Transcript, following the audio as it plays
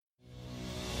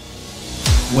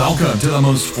Welcome to the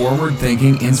most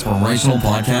forward-thinking, inspirational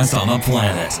podcast on the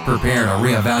planet. Prepare to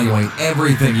reevaluate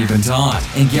everything you've been taught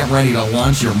and get ready to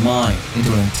launch your mind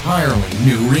into an entirely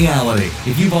new reality.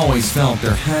 If you've always felt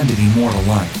there had to be more to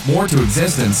life, more to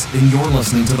existence, then you're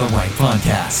listening to the right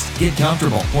podcast. Get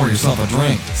comfortable, pour yourself a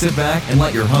drink, sit back, and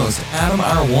let your host, Adam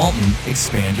R. Walton,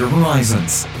 expand your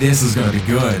horizons. This is going to be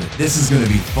good. This is going to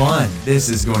be fun. This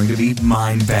is going to be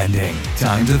mind-bending.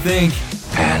 Time to think.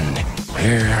 And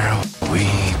here we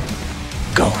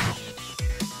go.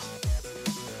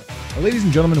 Ladies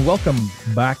and gentlemen, welcome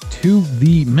back to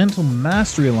the Mental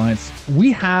Mastery Alliance.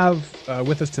 We have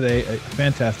with us today a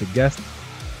fantastic guest,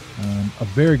 a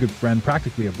very good friend,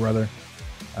 practically a brother.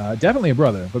 Definitely a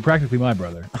brother, but practically my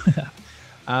brother.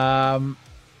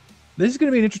 This is going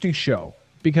to be an interesting show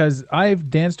because I've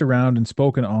danced around and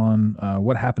spoken on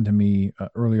what happened to me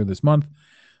earlier this month.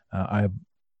 I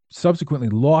subsequently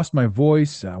lost my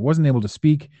voice, wasn't able to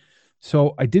speak,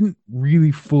 so I didn't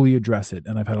really fully address it.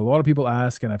 And I've had a lot of people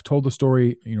ask, and I've told the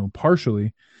story,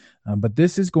 partially, but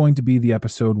this is going to be the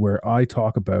episode where I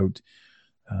talk about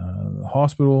the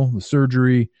hospital, the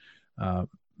surgery,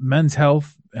 men's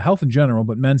health in general,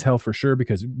 but men's health for sure,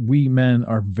 because we men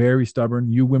are very stubborn.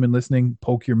 You women listening,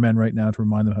 poke your men right now to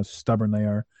remind them how stubborn they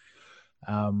are.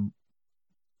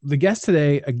 The guest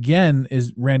today, again,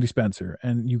 is Randy Spencer.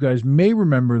 And you guys may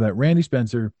remember that Randy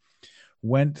Spencer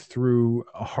went through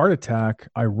a heart attack,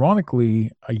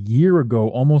 ironically, a year ago,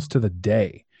 almost to the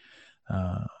day.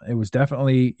 It was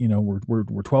definitely,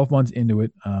 we're 12 months into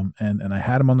it. And I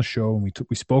had him on the show, and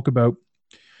we spoke about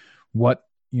what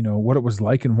it was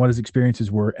like and what his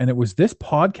experiences were. And it was this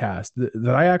podcast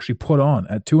that I actually put on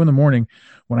at 2 a.m.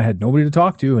 when I had nobody to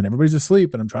talk to and everybody's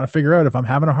asleep and I'm trying to figure out if I'm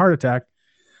having a heart attack.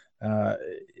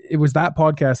 It was that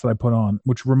podcast that I put on,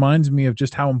 which reminds me of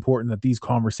just how important that these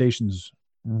conversations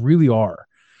really are.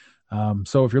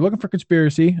 So if you're looking for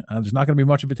conspiracy, there's not going to be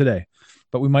much of it today,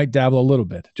 but we might dabble a little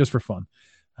bit just for fun.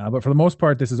 But for the most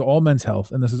part, this is all men's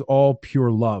health, and this is all pure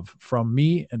love from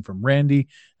me and from Randy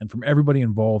and from everybody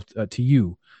involved to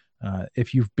you.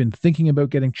 If you've been thinking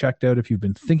about getting checked out, if you've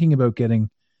been thinking about getting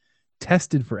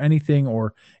tested for anything,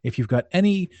 or if you've got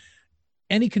any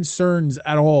concerns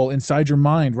at all inside your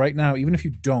mind right now, even if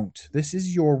you don't, this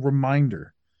is your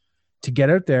reminder to get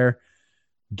out there,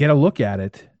 get a look at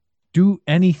it, do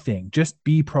anything, just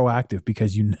be proactive,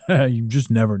 because you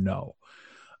just never know.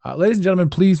 Ladies and gentlemen,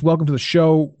 please welcome to the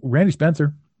show, Randy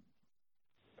Spencer.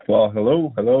 Well,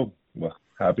 hello. Well,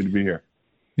 happy to be here.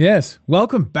 Yes.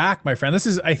 Welcome back, my friend. This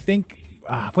is, I think,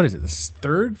 what is it? This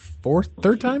third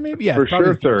time maybe? Yeah. For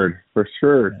sure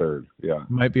third. Yeah.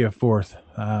 Might be a fourth.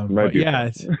 Yeah,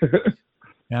 it's,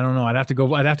 I don't know. I'd have to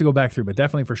go back through, but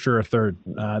definitely for sure a third.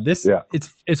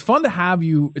 It's fun to have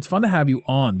you. It's fun to have you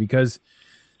on, because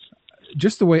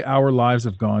just the way our lives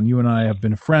have gone, you and I have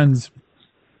been friends.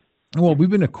 Well, we've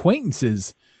been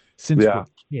acquaintances since we were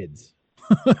kids.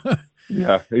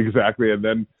 Yeah, exactly. And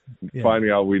then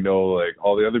finding out we know like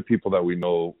all the other people that we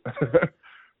know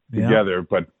together,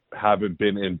 but haven't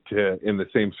been in the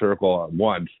same circle at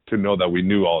once to know that we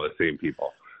knew all the same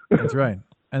people. That's right.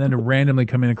 And then to randomly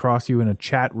come in across you in a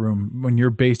chat room when you're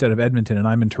based out of Edmonton and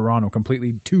I'm in Toronto,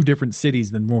 completely two different cities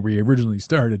than where we originally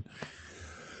started.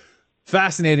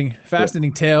 Fascinating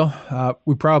tale.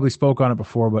 We probably spoke on it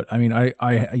before, but I mean,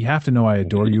 you have to know I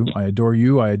adore you. I adore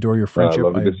your friendship. I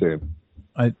love you the same.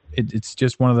 It's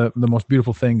just one of the most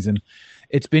beautiful things, and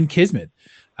it's been kismet.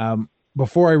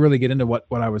 Before I really get into what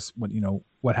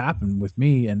happened with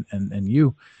me and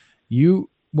you,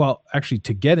 well, actually,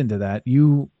 to get into that,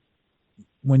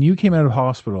 when you came out of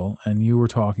hospital and you were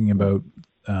talking about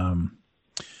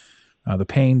the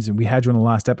pains, and we had you on the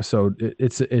last episode.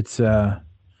 It's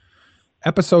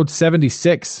episode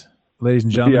 76, ladies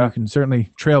and gentlemen. You can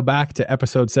certainly trail back to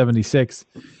episode 76.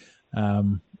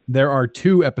 There are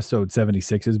two episode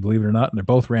 76s, believe it or not, and they're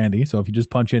both Randy. So if you just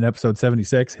punch in episode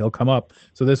 76, he'll come up.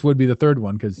 So this would be the third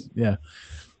one, because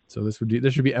so this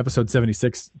should be episode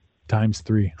 76 times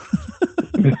 3.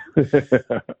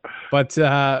 But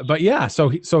yeah, so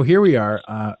here we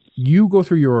are. You go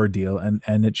through your ordeal,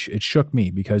 and it shook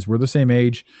me, because we're the same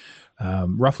age,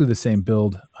 roughly the same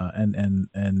build, and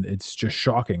it's just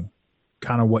shocking,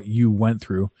 kind of what you went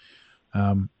through.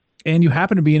 And you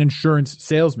happen to be an insurance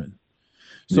salesman.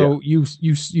 So you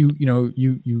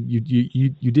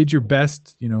did your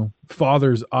best,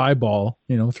 father's eyeball,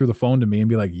 through the phone to me and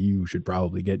be like, you should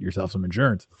probably get yourself some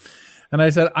insurance. And I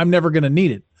said, I'm never going to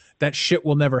need it. That shit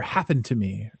will never happen to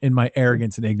me, in my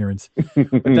arrogance and ignorance.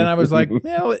 But then I was like,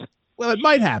 it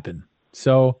might happen.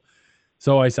 So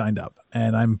I signed up,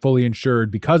 and I'm fully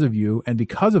insured because of you. And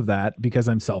because of that, because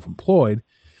I'm self-employed,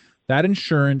 that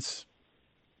insurance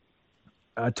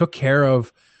took care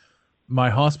of my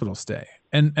hospital stay.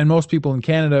 And most people in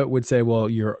Canada would say, well,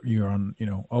 you're on,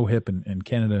 OHIP in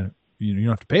Canada, you don't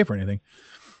have to pay for anything.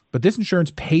 But this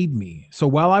insurance paid me. So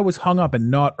while I was hung up and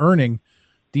not earning,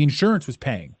 the insurance was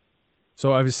paying.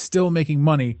 So I was still making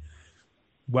money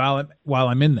while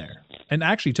I'm in there. And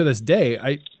actually to this day,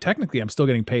 I'm still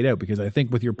getting paid out, because I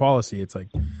think with your policy, it's like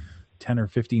 10 or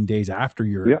 15 days after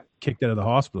you're kicked out of the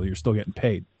hospital, you're still getting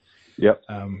paid. Yep.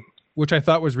 Which I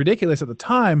thought was ridiculous at the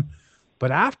time.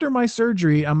 But after my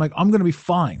surgery, I'm like, I'm going to be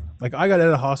fine. Like, I got out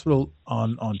of the hospital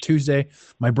on Tuesday.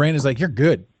 My brain is like, you're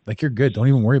good. Like, you're good. Don't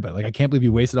even worry about it. Like, I can't believe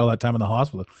you wasted all that time in the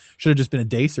hospital. Should have just been a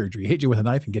day surgery. Hit you with a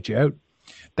knife and get you out.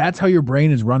 That's how your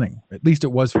brain is running. At least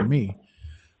it was for me.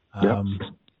 Yep.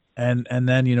 And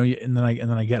then, and then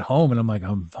I get home and I'm like,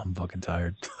 I'm fucking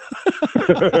tired.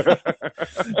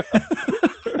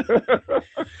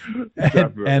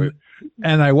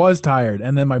 and I was tired.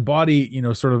 And then my body,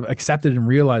 sort of accepted and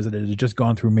realized that it had just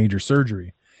gone through major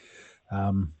surgery.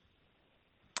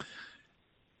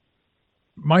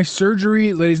 My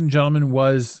surgery, ladies and gentlemen,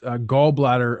 was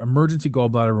emergency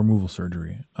gallbladder removal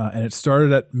surgery. And it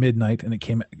started at midnight, and it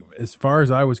came, as far as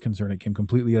I was concerned, it came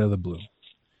completely out of the blue.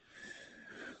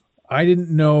 I didn't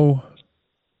know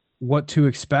what to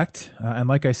expect. And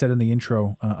like I said in the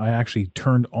intro, I actually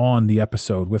turned on the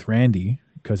episode with Randy,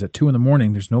 because at 2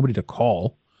 a.m, there's nobody to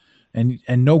call, and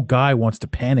no guy wants to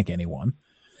panic anyone.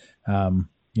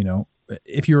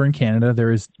 If you're in Canada,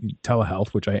 there is telehealth,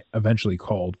 which I eventually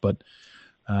called, but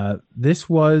this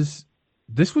was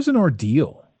an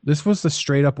ordeal. This was a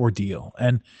straight up ordeal.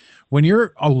 And when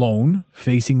you're alone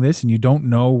facing this and you don't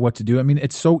know what to do, I mean,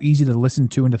 it's so easy to listen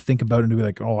to and to think about and to be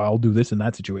like, oh, I'll do this in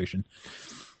that situation.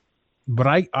 But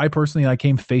I personally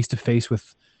came face to face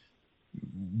with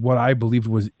what I believed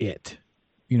was it.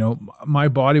 My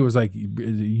body was like,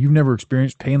 you've never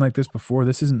experienced pain like this before.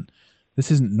 This isn't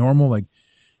normal. Like,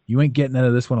 you ain't getting out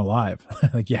of this one alive.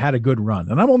 Like, you had a good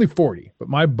run. And I'm only 40, but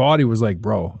my body was like,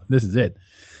 bro, this is it.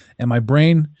 And my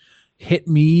brain hit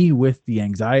me with the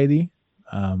anxiety,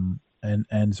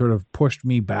 and sort of pushed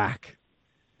me back.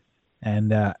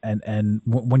 And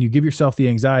when you give yourself the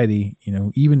anxiety,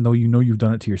 even though you've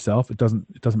done it to yourself, it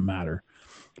doesn't matter,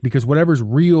 because whatever's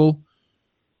real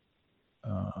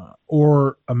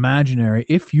or imaginary,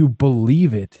 if you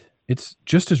believe it, it's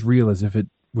just as real as if it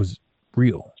was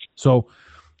real. So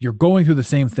you're going through the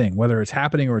same thing, whether it's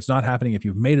happening or it's not happening. If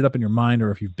you've made it up in your mind,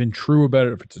 or if you've been true about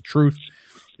it, if it's the truth,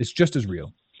 it's just as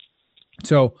real.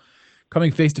 So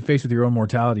coming face to face with your own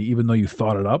mortality, even though you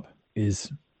thought it up,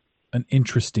 is an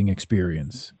interesting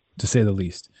experience, to say the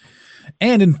least.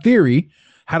 And in theory,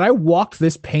 had I walked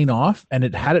this pain off and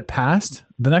had it passed,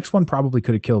 the next one probably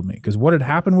could have killed me, because what had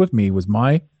happened with me was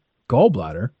my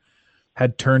gallbladder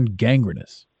had turned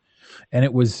gangrenous, and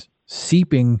it was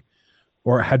seeping,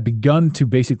 or had begun to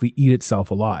basically eat itself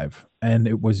alive. And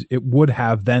it would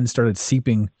have then started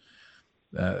seeping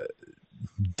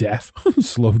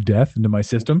slow death into my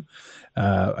system.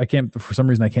 For some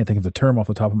reason, I can't think of the term off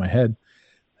the top of my head.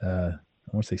 I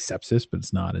want to say sepsis, but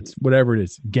it's not. It's whatever it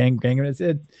is. Gangrenous.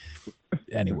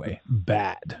 Anyway,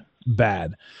 bad.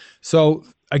 So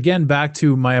again, back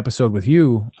to my episode with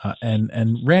you,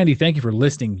 and Randy, thank you for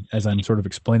listening as I'm sort of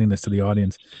explaining this to the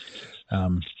audience.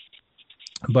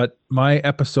 But my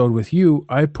episode with you,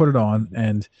 I put it on,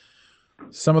 and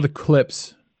some of the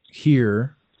clips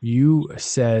here, you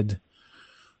said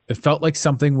it felt like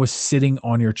something was sitting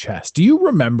on your chest. Do you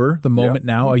remember the moment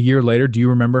now, a year later? Do you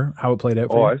remember how it played out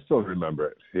for you? I still remember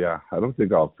it. Yeah. I don't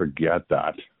think I'll forget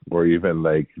that. Or even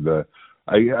like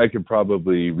I could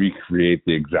probably recreate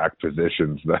the exact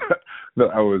positions that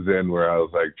I was in, where I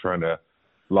was like trying to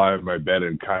lie on my bed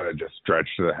and kind of just stretch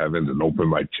to the heavens and open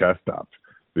my chest up,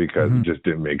 because it just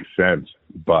didn't make sense.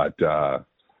 But I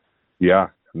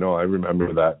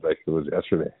remember that like it was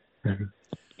yesterday.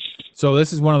 So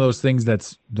this is one of those things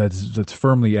that's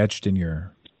firmly etched in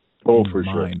your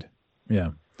mind.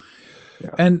 Sure. Yeah.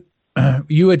 And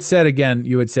you had said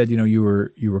you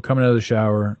were coming out of the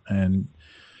shower and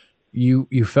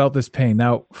you felt this pain.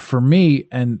 Now for me,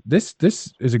 and this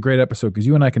is a great episode because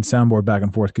you and I can soundboard back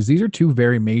and forth, because these are two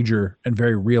very major and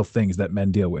very real things that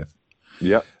men deal with.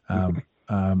 Yeah.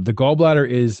 The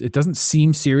gallbladder it doesn't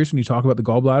seem serious when you talk about the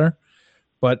gallbladder,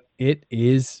 but it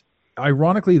is.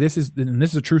 Ironically, this is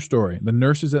a true story. The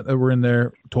nurses that were in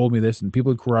there told me this, and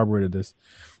people had corroborated this.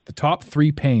 The top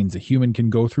 3 pains a human can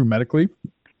go through medically.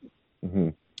 Mm-hmm.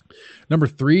 Number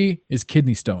 3 is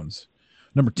kidney stones.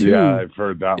 Number 2. Yeah, I've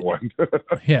heard that one.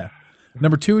 Yeah.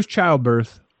 Number 2 is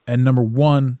childbirth, and number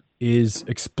 1 is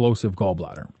explosive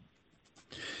gallbladder.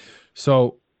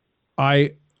 So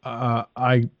I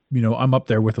I'm up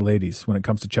there with the ladies when it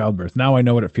comes to childbirth. Now I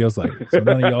know what it feels like. So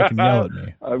none of y'all can yell at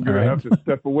me. I'm going to have to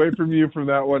step away from you from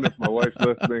that one if my wife's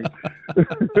listening.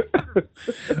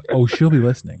 Oh, she'll be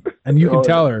listening. And you can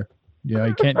tell her,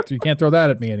 you can't throw that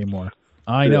at me anymore.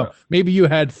 I know. Yeah. Maybe you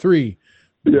had 3,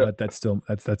 but that's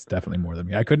definitely more than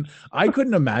me. I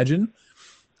couldn't imagine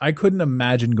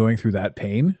going through that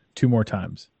pain 2 more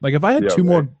times. Like if I had 2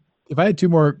 more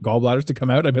gallbladders to come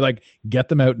out, I'd be like, get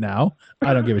them out now.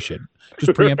 I don't give a shit.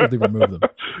 Just preemptively remove them.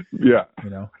 Yeah.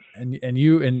 And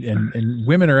you and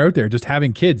women are out there just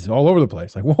having kids all over the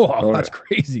place. Like, whoa, that's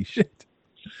crazy shit.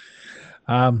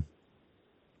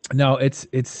 No, it's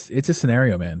a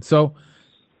scenario, man. So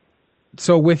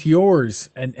with yours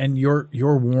and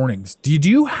your warnings, did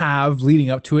you have leading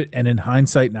up to it, and in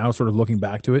hindsight now, sort of looking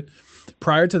back to it,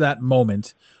 prior to that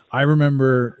moment, I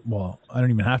remember, well, I don't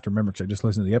even have to remember because I just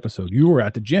listened to the episode. You were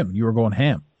at the gym. You were going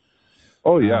ham.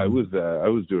 Oh yeah, I was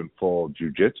doing full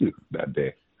jujitsu that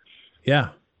day. Yeah.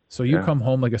 So you come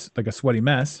home like a sweaty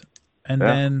mess,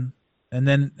 and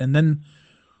then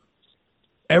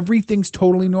everything's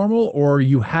totally normal, or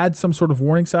you had some sort of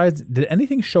warning signs. Did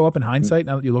anything show up in hindsight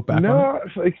now that you look back on it? No,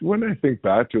 it's like when I think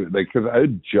back to it, like,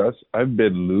 because I've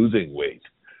been losing weight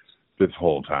this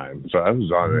whole time. So I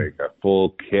was on like a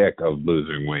full kick of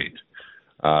losing weight.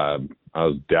 I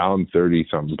was down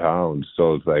 30-something pounds.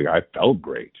 So it's like, I felt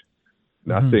great.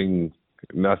 Nothing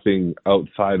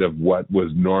outside of what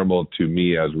was normal to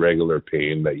me as regular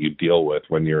pain that you deal with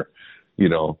when you're,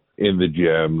 in the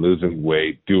gym, losing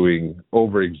weight, doing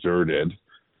overexerted.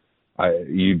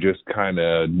 You just kind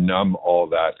of numb all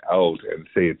that out and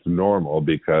say it's normal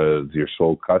because you're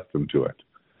so accustomed to it.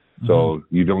 So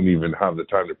you don't even have the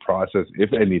time to process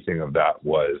if anything of that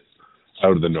was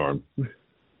out of the norm.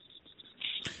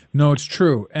 No, it's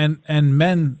true. And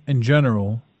men in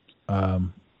general,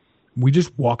 we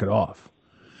just walk it off,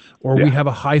 or we have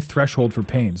a high threshold for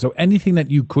pain. So anything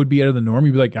that you could be out of the norm,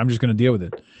 you'd be like, I'm just going to deal with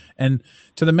it. And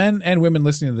to the men and women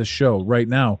listening to this show right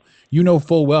now, you know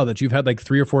full well that you've had like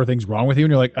 3 or 4 things wrong with you.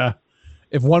 And you're like,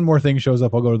 if one more thing shows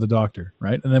up, I'll go to the doctor.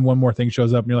 Right. And then one more thing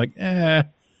shows up and you're like,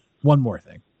 one more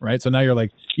thing. Right. So now you're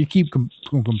like, you keep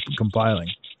compiling.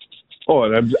 Oh,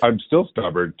 and I'm still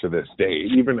stubborn to this day.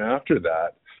 Even after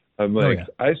that, I'm like,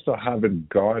 I still haven't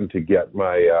gone to get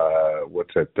my,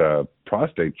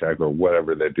 prostate check or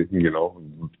whatever they do,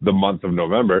 the month of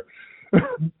November.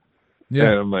 And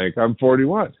I'm like, I'm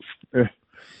 41.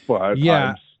 But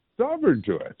I'm stubborn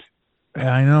to it.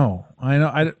 I know. I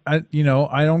don't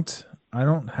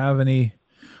have any,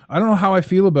 I don't know how I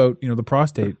feel about, the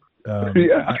prostate.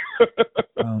 I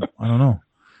don't know.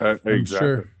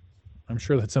 Exactly. I'm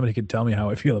sure that somebody could tell me how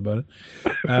I feel about it.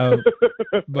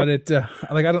 But I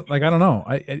don't know.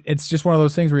 It's just one of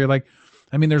those things where you're like,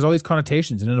 I mean, there's all these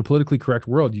connotations, and in a politically correct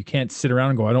world, you can't sit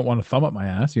around and go, I don't want to thumb up my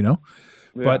ass,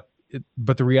 but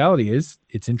the reality is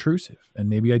it's intrusive, and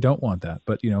maybe I don't want that,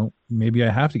 but maybe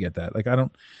I have to get that. Like, I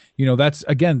don't, that's,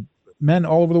 again, men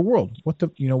all over the world. What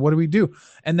do we do?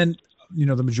 And then,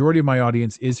 the majority of my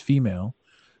audience is female.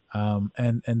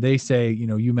 And they say,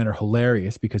 you men are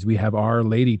hilarious because we have our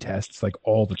lady tests like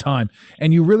all the time.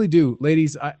 And you really do,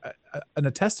 ladies. And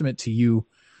a testament to you,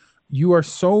 you are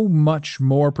so much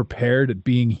more prepared at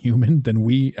being human than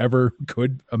we ever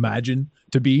could imagine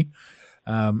to be.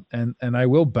 And I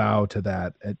will bow to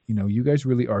that. You guys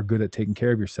really are good at taking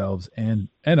care of yourselves and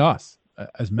us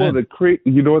as men. Well,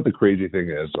 you know what the crazy thing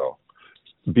is, though?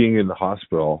 Being in the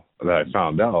hospital, that I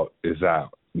found out is that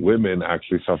women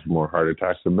actually suffer more heart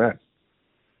attacks than men.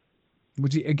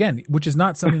 Which is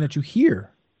not something that you hear.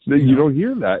 You don't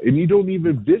hear that, and you don't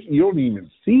even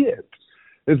see it.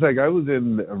 It's like I was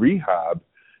in rehab,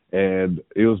 and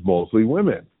it was mostly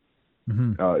women.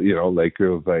 Like it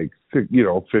was like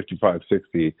 55,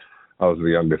 60. I was the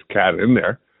youngest cat in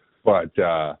there, but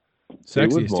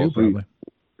sexiest too, probably.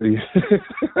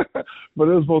 But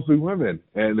it was mostly women,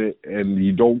 and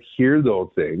you don't hear those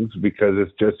things because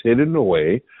it's just hidden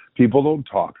away. People don't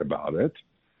talk about it.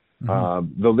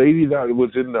 The lady that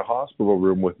was in the hospital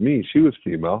room with me, she was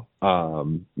female,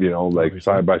 like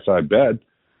side-by-side bed,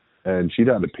 and she'd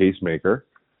had a pacemaker,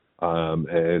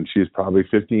 and she's probably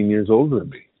 15 years older than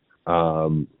me.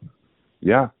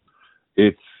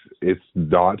 It's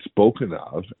not spoken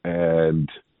of, and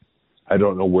I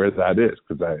don't know where that is,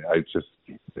 because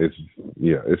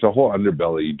it's a whole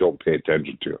underbelly you don't pay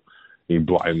attention to. You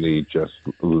blindly just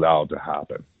allow it to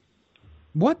happen.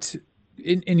 What,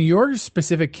 in your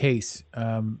specific case,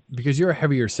 because you're a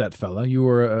heavier set fella, you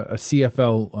were a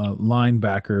CFL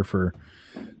linebacker for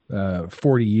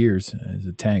 40 years as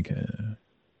a tank,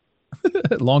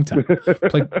 long time.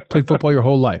 Played football your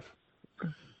whole life.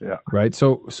 Yeah. Right.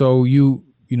 So you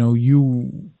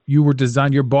you were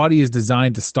designed, your body is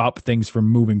designed to stop things from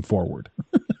moving forward.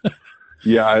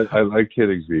 Yeah, I like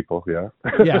hitting people. Yeah.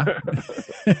 Yeah.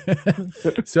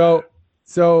 So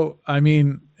I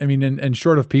mean, and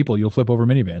short of people, you'll flip over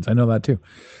minivans. I know that too.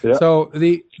 Yeah. So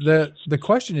the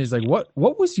question is like, what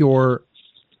was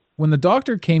when the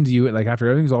doctor came to you, like after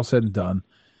everything's all said and done,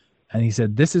 and he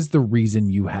said, "This is the reason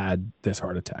you had this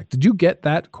heart attack." Did you get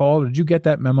that call? Did you get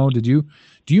that memo? Do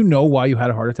you know why you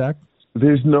had a heart attack?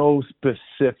 There's no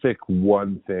specific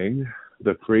one thing.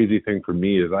 The crazy thing for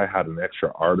me is I had an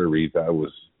extra artery that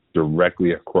was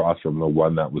directly across from the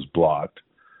one that was blocked.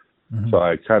 Mm-hmm. So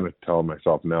I kind of tell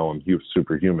myself now I'm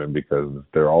superhuman because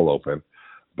they're all open.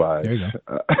 But, there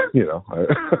you go.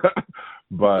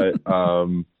 But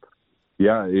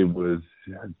yeah, it was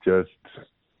just,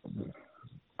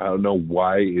 I don't know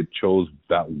why it chose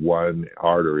that one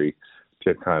artery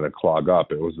to kind of clog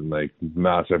up. It wasn't like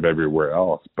massive everywhere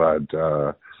else, but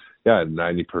yeah,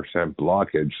 90%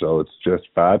 blockage. So it's just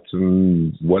fats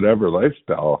and whatever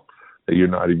lifestyle that you're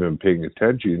not even paying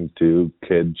attention to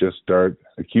could just start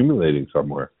accumulating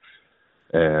somewhere.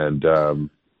 And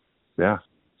yeah.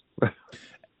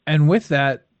 And with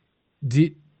that,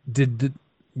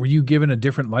 were you given a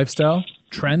different lifestyle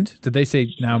trend? Did they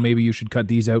say now maybe you should cut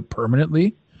these out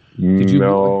permanently?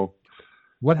 No.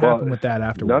 What happened with that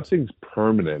afterwards? Nothing's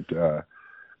permanent.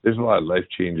 There's a lot of life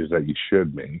changes that you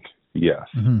should make. Yes.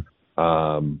 Mm-hmm.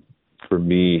 For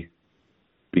me,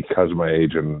 because of my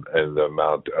age and the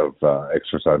amount of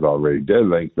exercise I already did,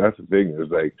 like that's the thing is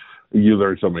like you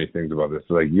learn so many things about this.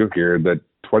 Like you hear that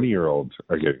 20-year-olds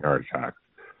are getting heart attacks.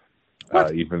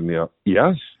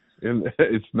 Yes, and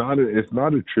it's not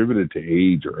attributed to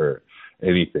age or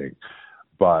anything,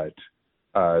 but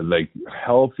like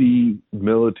healthy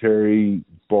military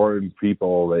born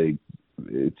people, like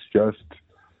it's just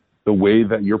the way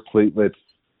that your platelets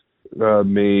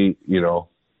that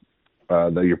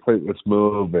your platelets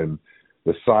move and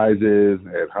the sizes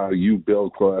and how you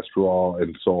build cholesterol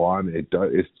and so on.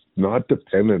 It's not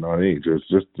dependent on age. There's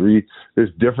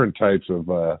different types of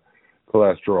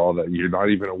cholesterol that you're not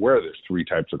even aware there's 3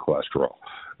 types of cholesterol,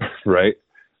 right?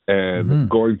 And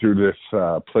going through this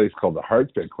place called the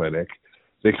Heart Fit Clinic,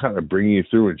 they kind of bring you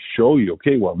through and show you,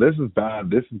 okay, well, this is bad,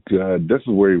 this is good, this is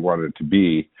where you want it to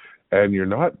be. And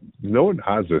no one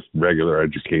has this regular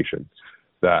education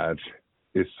that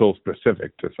is so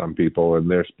specific to some people in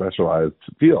their specialized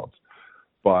fields.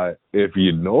 But if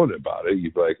you'd known about it,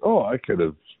 you'd be like, oh, I could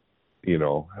have,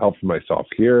 helped myself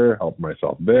here, helped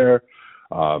myself there.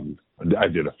 I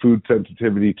did a food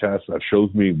sensitivity test that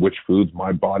shows me which foods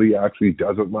my body actually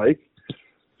doesn't like.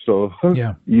 So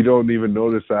you don't even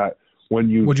notice that when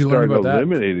you start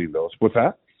eliminating those. What's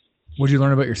that? What'd you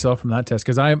learn about yourself from that test?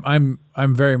 Because I'm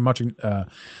very much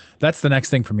that's the next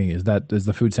thing for me is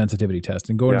the food sensitivity test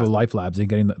and going to the Life Labs and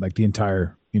getting the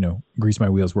entire grease my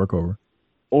wheels work over.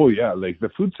 Oh yeah, like the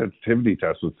food sensitivity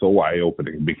test was so eye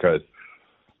opening because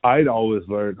I'd always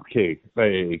learned, okay,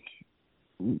 like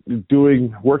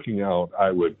working out,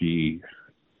 I would be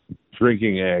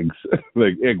drinking eggs,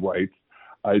 like egg whites.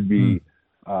 I'd be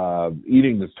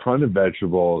eating a ton of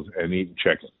vegetables and eating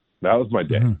chicken. That was my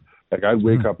day. Like I'd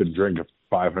wake up and drink a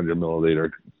 500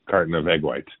 milliliter carton of egg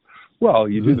whites. Well,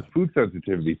 you do the food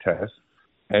sensitivity test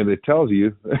and it tells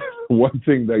you one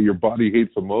thing that your body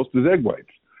hates the most is egg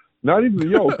whites. Not even the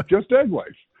yolk, just egg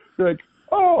whites. You're like,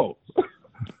 oh.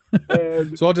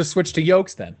 And, so I'll just switch to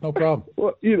yolks then. No problem.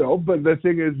 Well, but the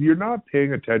thing is you're not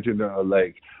paying attention to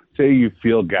like, say you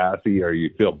feel gassy or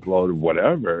you feel bloated,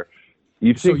 whatever.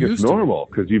 You think it's normal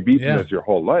because you've eaten this your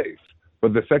whole life.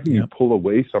 But the second you pull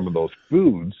away some of those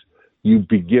foods, you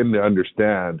begin to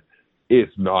understand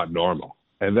it's not normal.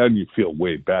 And then you feel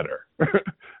way better.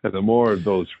 And the more of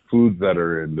those foods that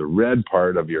are in the red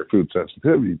part of your food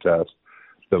sensitivity test,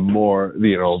 the more,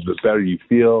 the better you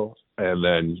feel. And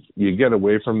then you get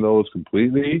away from those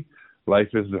completely. Life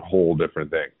is a whole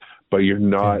different thing. But you're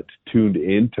not tuned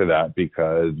into that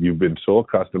because you've been so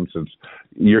accustomed since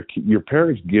your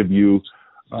parents give you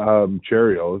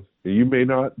Cheerios.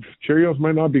 Cheerios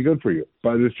might not be good for you,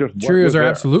 but it's just Cheerios are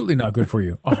absolutely not good for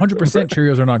you. 100%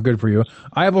 Cheerios are not good for you.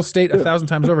 I will state 1,000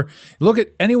 times over. Look at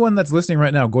anyone that's listening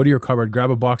right now. Go to your cupboard, grab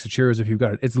a box of Cheerios if you've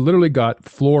got it. It's literally got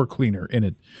floor cleaner in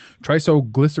it,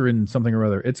 trisoglycerin something or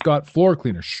other. It's got floor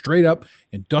cleaner, straight up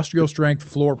industrial strength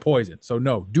floor poison. So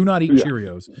no, do not eat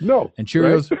Cheerios. No, and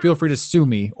Cheerios, feel free to sue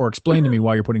me or explain to me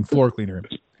why you're putting floor cleaner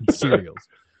in cereals.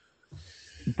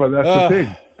 But that's the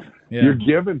thing. Yeah. You're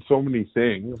given so many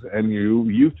things, and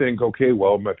you think, okay,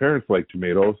 well, my parents like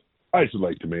tomatoes. I should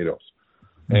like tomatoes.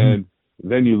 And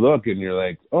then you look, and you're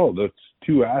like, oh, that's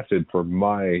too acid for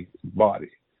my body.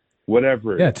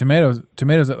 whatever. Yeah,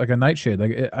 tomatoes are like a nightshade.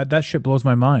 That shit blows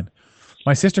my mind.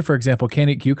 My sister, for example, can't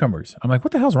eat cucumbers. I'm like,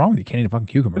 what the hell's wrong with you? Can't eat a fucking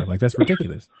cucumber? Like, that's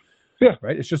ridiculous. Yeah.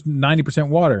 Right? It's just 90%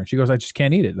 water. And she goes, I just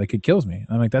can't eat it. Like, it kills me.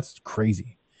 I'm like, that's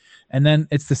crazy. And then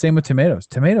it's the same with tomatoes.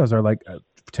 Tomatoes are like,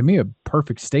 to me, a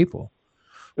perfect staple.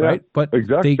 Yeah, right? But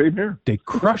exactly. Same here. They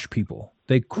crush people.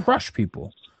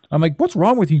 I'm like, what's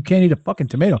wrong with you? You can't eat a fucking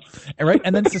tomato. Right?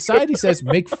 And then society says,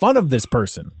 make fun of this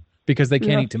person because they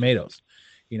can't eat tomatoes.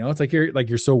 You know, it's like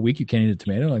you're so weak you can't eat a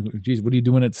tomato. Like, geez, what are you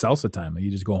doing at salsa time? Like,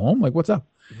 you just go home? Like, what's up?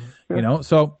 Yeah. You know,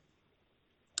 so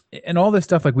and all this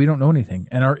stuff, like, we don't know anything.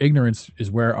 And our ignorance is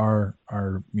where our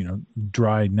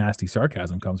dry, nasty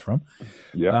sarcasm comes from.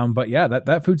 Yeah. But yeah,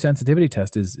 that food sensitivity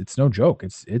test it's no joke.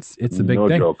 It's a big thing.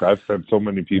 No joke. I've sent so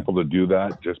many people to do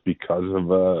that just because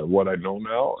of what I know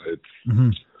now.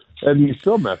 It's and you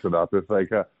still mess it up. It's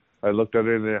like I looked at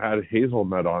it and it had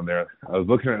hazelnut on there. I was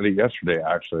looking at it yesterday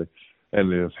actually.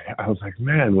 And I was like,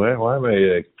 man, why am I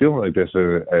like feeling like this?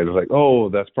 And I was like, oh,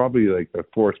 that's probably like the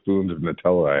 4 spoons of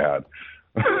Nutella I had.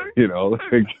 You know,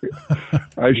 like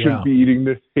I shouldn't be eating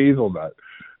this hazelnut.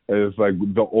 And it's like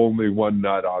the only one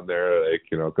nut on there. Like,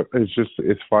 you know,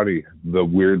 it's funny the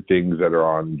weird things that are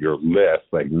on your list,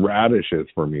 like radishes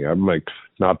for me. I'm like,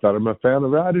 not that I'm a fan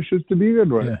of radishes to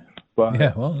begin with, but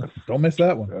well, don't miss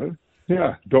that one.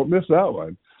 Don't miss that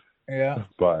one. Yeah,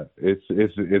 but it's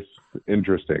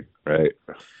interesting, right?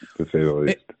 To say the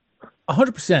least.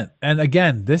 100%. And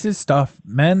again, this is stuff,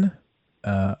 men.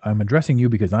 I'm addressing you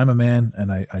because I'm a man,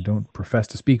 and I don't profess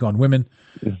to speak on women.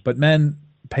 But men,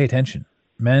 pay attention.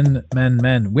 Men.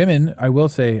 Women, I will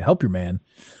say, help your man.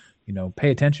 You know,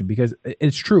 pay attention because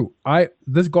it's true.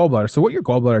 This gallbladder. So what your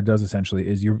gallbladder does essentially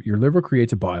is your liver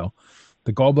creates a bile.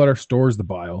 The gallbladder stores the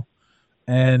bile.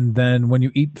 And then when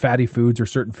you eat fatty foods or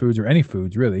certain foods or any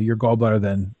foods, really, your gallbladder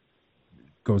then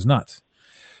goes nuts.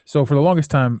 So for the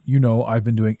longest time, I've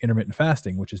been doing intermittent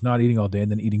fasting, which is not eating all day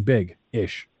and then eating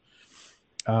big-ish.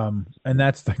 And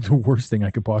that's like the worst thing I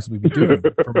could possibly be doing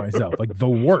for myself, like the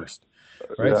worst.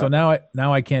 Right. Yeah. So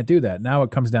now I can't do that. Now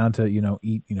it comes down to,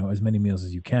 eat, as many meals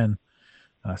as you can,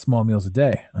 small meals a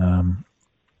day.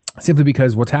 Simply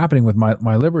because what's happening with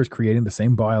my liver is creating the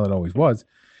same bile it always was,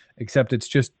 except it's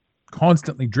just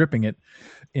constantly dripping it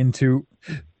into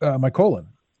my colon,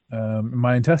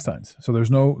 my intestines. So there's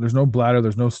no bladder,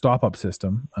 there's no stop up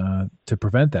system to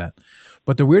prevent that.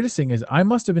 But the weirdest thing is I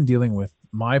must have been dealing with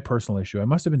my personal issue. I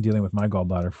must have been dealing with my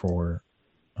gallbladder for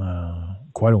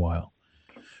quite a while,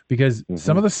 because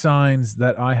some of the signs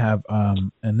that I have,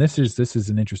 and this is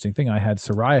an interesting thing. I had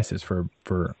psoriasis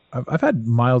I've had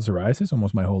mild psoriasis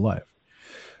almost my whole life.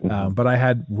 But I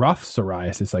had rough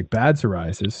psoriasis, like bad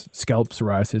psoriasis, scalp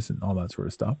psoriasis, and all that sort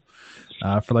of stuff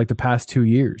for like the past 2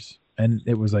 years. And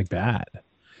it was like bad.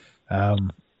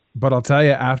 But I'll tell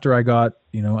you, after I got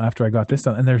this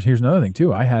done, and here's another thing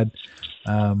too. I had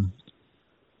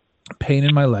pain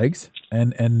in my legs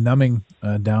and numbing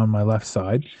down my left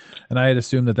side. And I had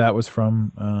assumed that was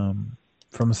from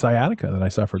sciatica that I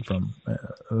suffered from,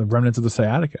 the remnants of the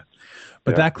sciatica.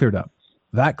 But that cleared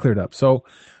up. So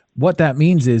what that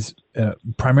means is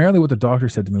primarily what the doctor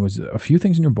said to me was a few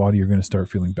things in your body you're going to start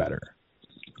feeling better,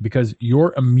 because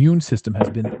your immune system has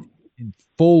been in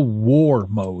full war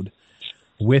mode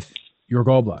with your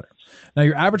gallbladder. Now,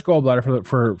 your average gallbladder,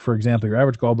 for example, your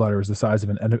average gallbladder is the size of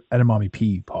an edamame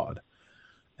pea pod,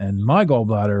 and my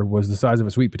gallbladder was the size of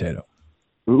a sweet potato.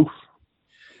 Oof.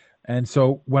 And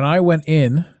so when I went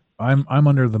in, I'm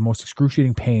under the most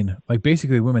excruciating pain. Like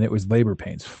basically, women, it was labor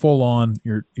pains, full on.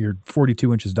 You're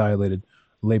 42 inches dilated,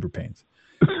 labor pains.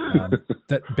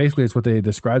 That basically is what they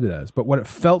described it as. But what it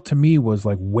felt to me was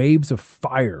like waves of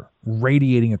fire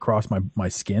radiating across my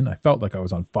skin. I felt like I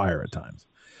was on fire at times.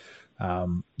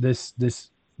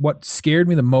 What scared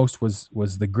me the most was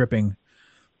the gripping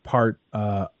part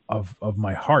of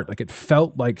my heart. Like it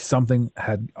felt like something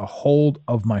had a hold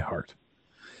of my heart.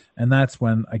 And that's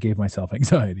when I gave myself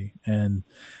anxiety. And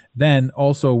then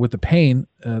also with the pain,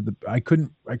 I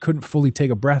couldn't fully take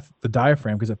a breath, the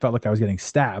diaphragm, because it felt like I was getting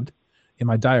stabbed in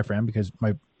my diaphragm, because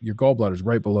your gallbladder is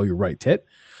right below your right tit,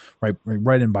 right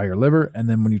in by your liver. And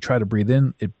then when you try to breathe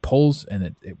in, it pulls, and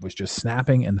it was just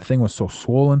snapping, and the thing was so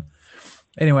swollen.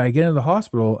 Anyway, I get into the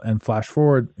hospital and flash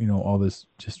forward, all this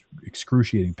just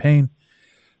excruciating pain.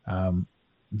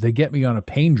 They get me on a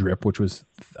pain drip, which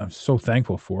I'm so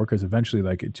thankful for, because eventually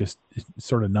it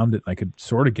sort of numbed it. And I could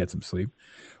sort of get some sleep,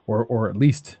 or at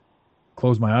least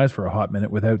close my eyes for a hot minute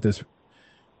without this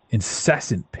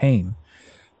incessant pain.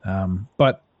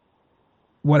 But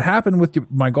what happened with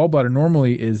my gallbladder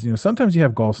normally is, sometimes you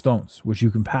have gallstones, which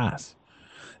you can pass,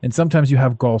 and sometimes you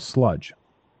have gall sludge,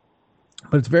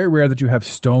 but it's very rare that you have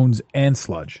stones and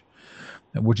sludge.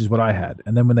 which is what I had.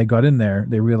 And then when they got in there,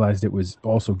 they realized it was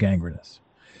also gangrenous.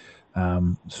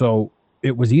 So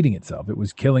it was eating itself. It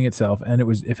was killing itself. And it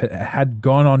was, if it had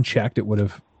gone unchecked, it would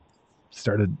have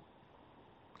started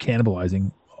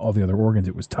cannibalizing all the other organs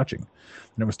it was touching.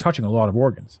 And it was touching a lot of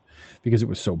organs because it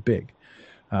was so big.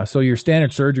 So your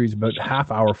standard surgery is about half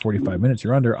hour, 45 minutes.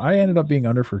 You're under. I ended up being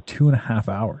under for 2.5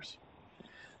 hours.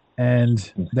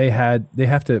 And they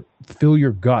have to fill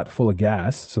your gut full of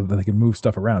gas so that they can move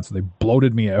stuff around. So they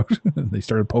bloated me out. They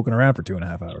started poking around for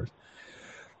 2.5 hours.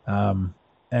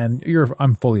 And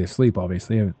I'm fully asleep,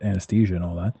 obviously, anesthesia and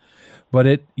all that. But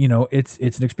it's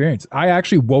an experience. I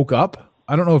actually woke up.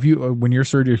 I don't know if you, when your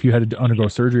surgery, if you had to undergo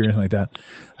surgery or anything like that.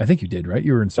 I think you did, right?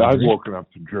 You were in surgery. I've woken up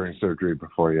during surgery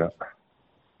before, yeah.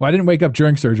 Well, I didn't wake up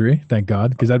during surgery, thank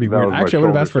God, because that'd be weird. Actually, I would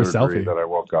have asked for a selfie. That I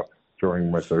woke up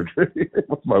during my surgery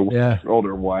with my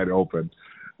shoulder wide open.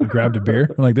 You grabbed a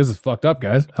beer. I'm like, this is fucked up,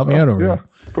 guys. Help me out over here.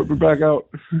 Put me back out.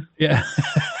 Yeah.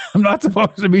 I'm not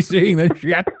supposed to be seeing this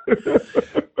shit.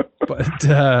 But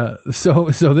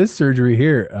so this surgery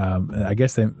here, I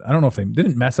guess I don't know if they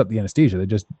didn't mess up the anesthesia. They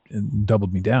just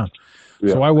doubled me down.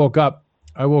 Yeah. So I woke up.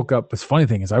 The funny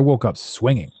thing is I woke up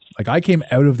swinging. Like I came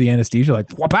out of the anesthesia like,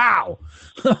 wow.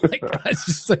 Like, it's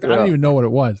just like, I don't even know what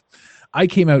it was. I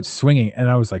came out swinging and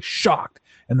I was like shocked.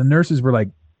 And the nurses were like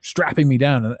strapping me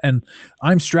down and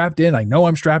I'm strapped in. I know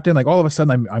I'm strapped in. Like all of a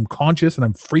sudden I'm conscious and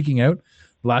I'm freaking out.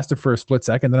 Lasted for a split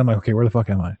second. Then I'm like, okay, where the fuck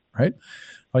am I? Right.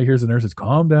 All you hear is the nurses,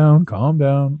 calm down.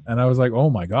 And I was like, oh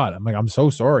my God. I'm like, I'm so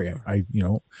sorry.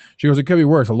 She goes, it could be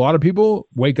worse. A lot of people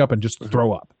wake up and just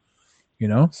throw up,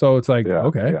 So it's like,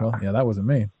 okay, well, that wasn't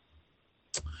me.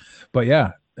 But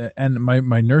yeah. And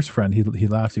my nurse friend, he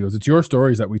laughs. He goes, it's your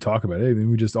stories that we talk about. Hey,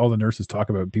 all the nurses talk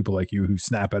about people like you who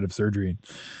snap out of surgery and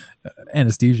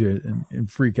anesthesia and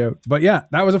freak out. But yeah,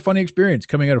 that was a funny experience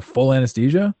coming out of full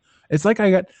anesthesia. It's like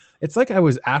I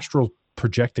was astral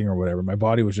projecting or whatever. My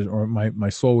body was or my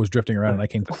soul was drifting around and I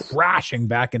came crashing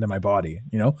back into my body.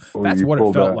 Well, that's what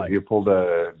it felt like. You pulled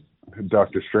a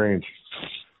Dr. Strange.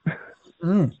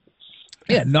 Yeah,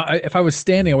 if I was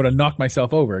standing, I would have knocked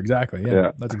myself over. Exactly.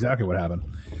 Yeah. That's exactly what happened.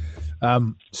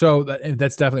 So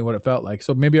that's definitely what it felt like.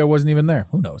 So maybe I wasn't even there.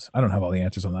 Who knows? I don't have all the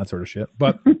answers on that sort of shit.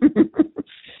 But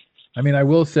I mean, I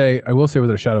will say without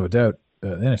a shadow of a doubt,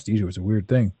 anesthesia was a weird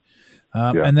thing.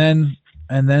 And then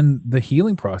the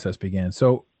healing process began.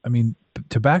 So, I mean,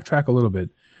 to backtrack a little bit,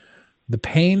 the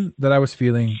pain that I was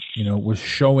feeling, was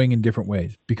showing in different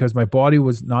ways because my body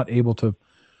was not able to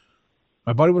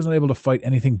fight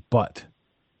anything but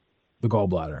the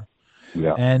gallbladder.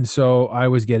 Yeah. And so I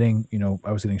was getting,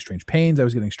 strange pains. I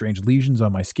was getting strange lesions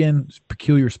on my skin,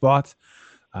 peculiar spots.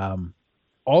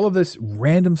 All of this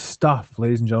random stuff,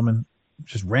 ladies and gentlemen,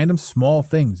 just random small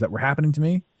things that were happening to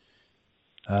me,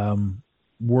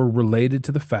 were related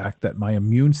to the fact that my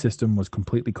immune system was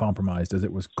completely compromised as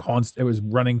it was it was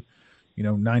running,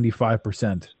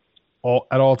 95%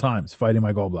 at all times fighting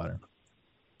my gallbladder.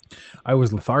 I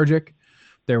was lethargic.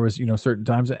 There was, certain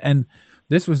times. And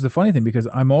this was the funny thing because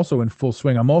I'm also in full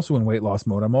swing. I'm also in weight loss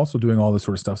mode. I'm also doing all this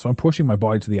sort of stuff. So I'm pushing my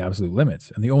body to the absolute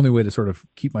limits. And the only way to sort of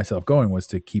keep myself going was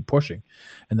to keep pushing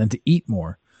and then to eat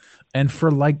more. And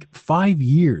for like 4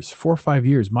 or 5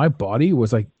 years, my body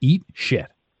was like, eat shit.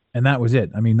 And that was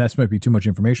it. I mean, that might be too much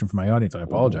information for my audience. I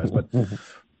apologize. But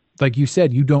like you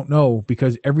said, you don't know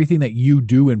because everything that you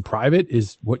do in private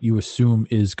is what you assume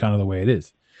is kind of the way it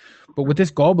is. But with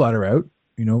this gallbladder out,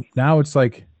 now it's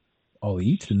like I'll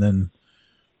eat and then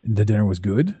the dinner was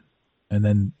good. And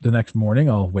then the next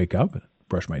morning I'll wake up and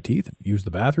brush my teeth and use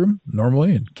the bathroom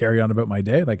normally and carry on about my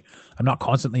day. Like I'm not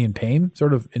constantly in pain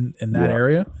sort of in that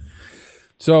area.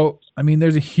 So, I mean,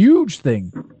 there's a huge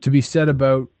thing to be said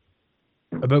about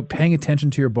paying attention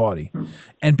to your body.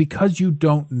 And because you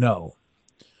don't know,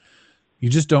 you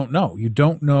just don't know. You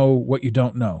don't know what you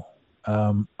don't know.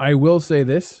 I will say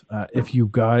this,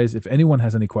 if anyone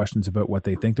has any questions about what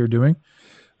they think they're doing,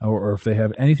 or if they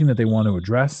have anything that they want to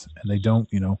address and they don't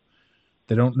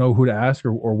know who to ask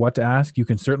or what to ask, you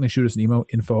can certainly shoot us an email,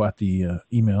 info at the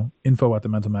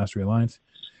Mental Mastery Alliance.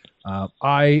 I'll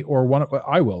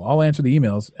answer the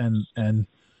emails and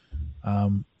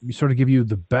sort of give you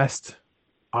the best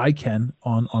I can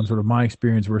on sort of my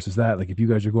experience versus that. Like if you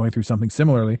guys are going through something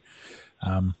similarly,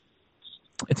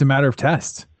 it's a matter of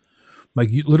tests. Like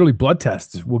literally blood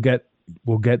tests will get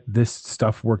this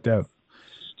stuff worked out.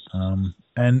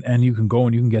 And you can go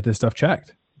and you can get this stuff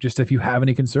checked just if you have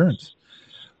any concerns.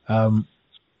 And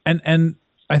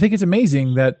I think it's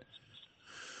amazing that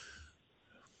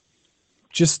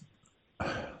just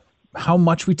how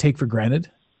much we take for granted.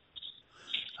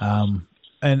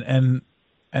 And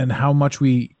how much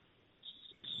we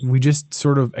we just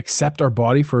sort of accept our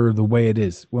body for the way it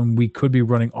is when we could be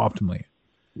running optimally.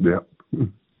 Yeah.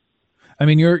 I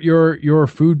mean, your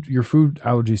food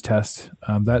allergies test.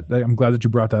 That I'm glad that you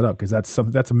brought that up, because that's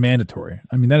a mandatory.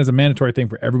 I mean, that is a mandatory thing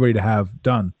for everybody to have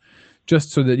done,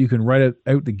 just so that you can right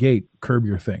out the gate curb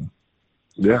your thing.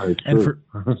 Yeah, it's true.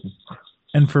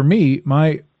 And for me,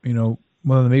 my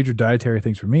one of the major dietary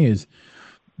things for me is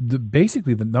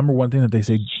basically the number one thing that they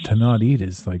say to not eat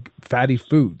is like fatty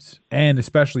foods, and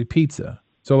especially pizza.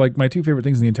 So like my two favorite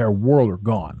things in the entire world are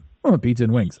gone. Oh, pizza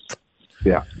and wings.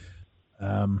 Yeah.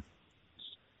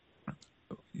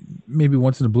 Maybe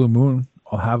once in a blue moon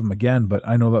I'll have them again, but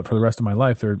I know that for the rest of my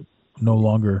life they're no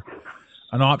longer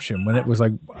an option, when it was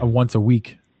like a once a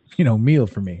week meal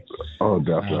for me. Oh,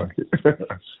 definitely.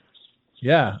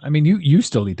 Yeah, I mean you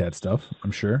still eat that stuff,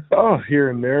 I'm sure. Oh, here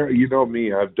and there. You know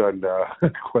me, I've done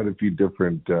quite a few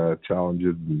different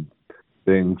challenges and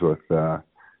things with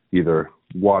either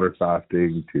water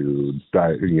fasting to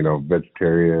diet,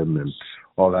 vegetarian and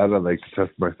all that. I like to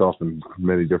test myself in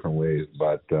many different ways,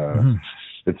 but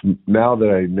it's now that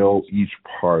I know each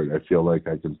part, I feel like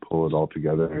I can pull it all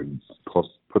together and put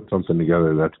something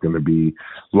together that's going to be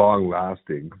long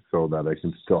lasting, so that I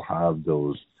can still have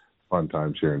those fun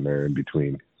times here and there in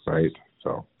between, right?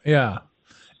 So yeah,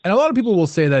 and a lot of people will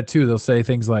say that too. They'll say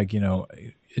things like,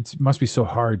 it must be so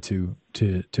hard to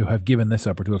have given this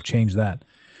up or to have changed that.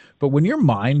 But when your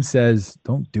mind says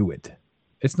don't do it,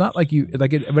 it's not like it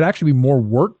would actually be more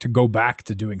work to go back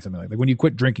to doing something like when you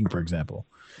quit drinking, for example.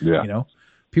 Yeah.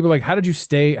 People are like, how did you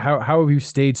stay? How have you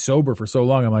stayed sober for so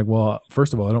long? I'm like, well,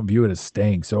 first of all, I don't view it as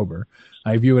staying sober.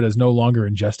 I view it as no longer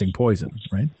ingesting poison,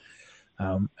 right?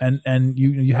 And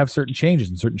you have certain changes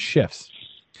and certain shifts.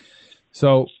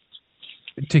 So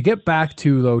to get back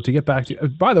to,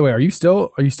 by the way, are you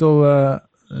still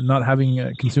not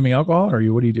having consuming alcohol? Or are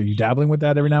you dabbling with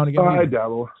that every now and again? I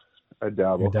dabble.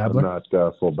 You're I'm not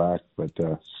full back, but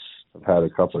I've had a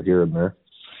couple here and there.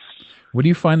 What do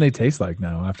you find they taste like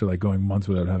now after like going months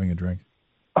without having a drink?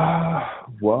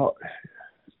 Well,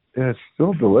 it's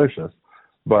still delicious,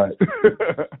 but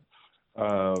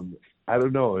I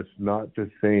don't know. It's not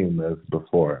the same as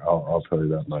before. I'll tell you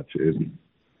that much.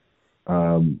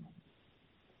 I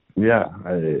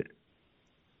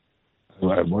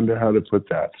wonder how to put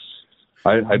that.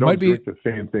 I don't drink the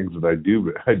same things that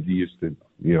I used to,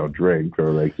 drink,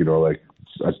 or like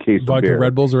a case vodka of beer.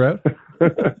 Red Bulls are out.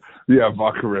 Yeah,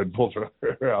 vodka Red Bulls are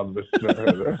around this.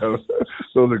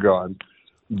 Those are gone.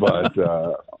 But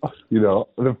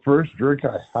the first drink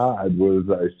I had was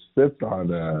I sipped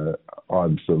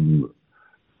on some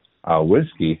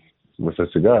whiskey with a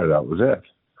cigar. That was it.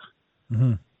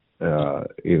 Mm-hmm.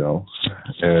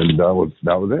 And that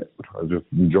was it. I just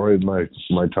enjoyed my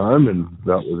time, and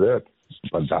that was it.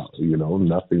 But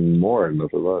nothing more,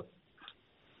 nothing less.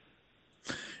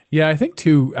 Yeah, I think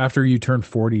too, after you turn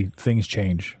 40, things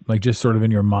change, like just sort of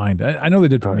in your mind. I know they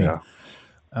did for me. Yeah.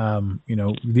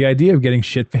 The idea of getting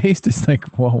shit-faced is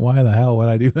like, well, why the hell would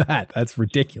I do that? That's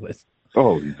ridiculous.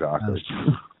 Oh, exactly.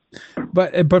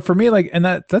 But for me, like, and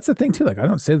that's the thing too. Like, I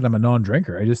don't say that I'm a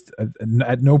non-drinker. I just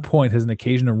at no point has an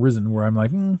occasion arisen where I'm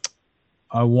like,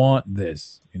 I want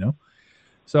this,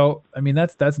 So I mean,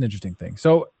 that's an interesting thing.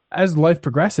 So as life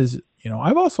progresses,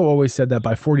 I've also always said that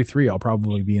by 43, I'll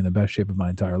probably be in the best shape of my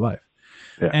entire life.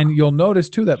 Yeah. And you'll notice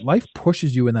too that life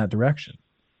pushes you in that direction.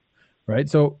 Right.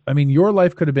 So, I mean, your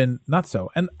life could have been not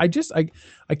so. And I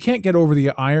can't get over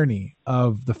the irony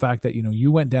of the fact that,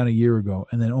 you went down a year ago,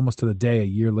 and then almost to the day, a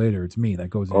year later, it's me that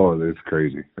goes in. Oh, it's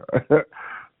crazy.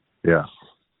 Yeah.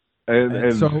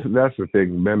 And so, that's the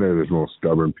thing. Men are the most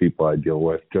stubborn people I deal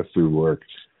with just through work.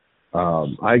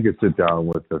 I could sit down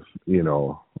with the,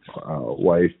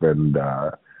 wife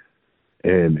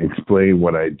and explain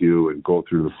what I do and go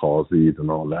through the policies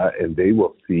and all that, and they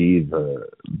will see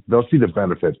they'll see the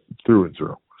benefit through and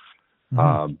through.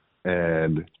 Mm-hmm.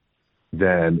 And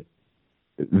then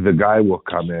the guy will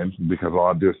come in, because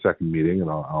I'll do a second meeting, and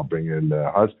I'll bring in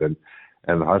the husband,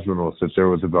 and the husband will sit there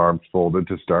with his arms folded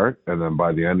to start, and then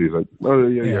by the end he's like, oh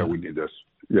yeah, we need this.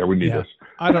 Yeah, we need this.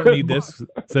 I don't need this,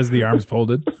 says the arms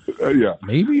folded. Yeah.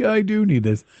 Maybe I do need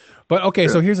this. But okay,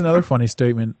 so here's another funny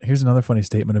statement. Here's another funny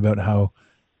statement about how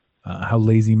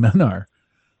lazy men are.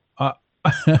 I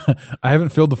haven't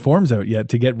filled the forms out yet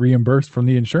to get reimbursed from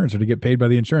the insurance or to get paid by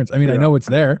the insurance. I mean, I know it's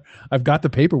there. I've got the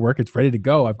paperwork. It's ready to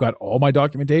go. I've got all my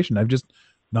documentation. I've just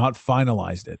not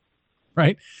finalized it.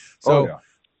 Right. So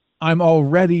I'm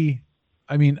already,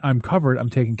 I'm covered. I'm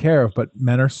taken care of. But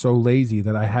men are so lazy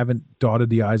that I haven't dotted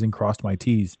the I's and crossed my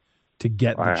T's to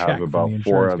get the check. I have about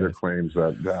 4 other claims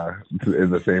that in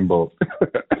the same boat.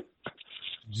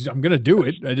 I'm going to do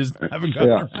it. I just haven't gotten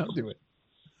around to it.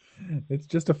 It's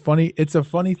just a funny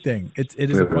thing. It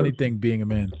is a funny thing being a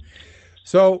man.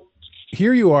 So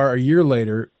here you are a year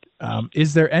later.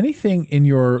 Is there anything in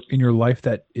your life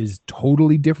that is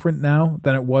totally different now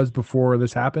than it was before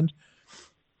this happened?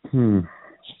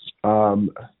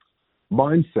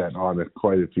 Mindset on it,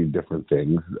 quite a few different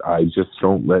things. I just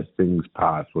don't let things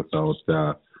pass without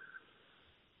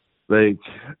like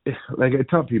I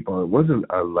tell people, it wasn't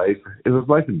a life, it was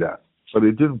life and death, but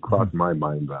it didn't cross my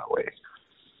mind that way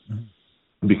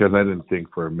because I didn't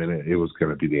think for a minute it was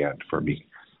going to be the end for me.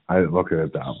 I didn't look at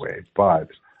it that way, but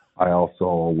I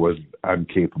also was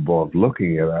incapable of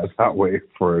looking at it that way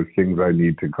for things I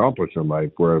need to accomplish in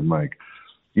life, where I'm like,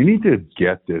 you need to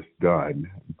get this done.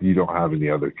 You don't have any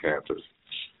other chances,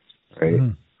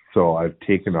 right? So I've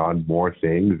taken on more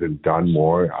things and done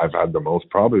more. I've had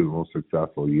probably the most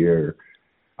successful year,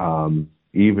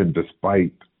 even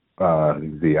despite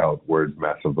the outward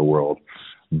mess of the world.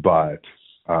 But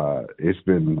it's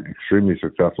been extremely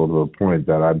successful to the point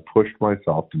that I've pushed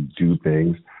myself to do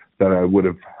things that I would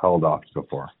have held off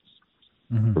before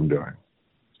from doing.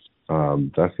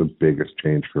 That's the biggest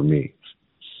change for me.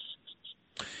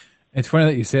 It's funny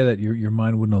that you say that your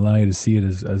mind wouldn't allow you to see it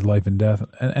as life and death.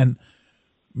 And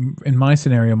in my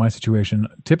scenario, my situation,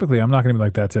 typically I'm not going to be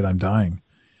like, that's it, I'm dying.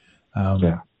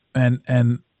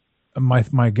 And my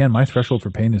threshold for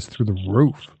pain is through the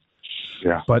roof.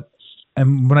 Yeah.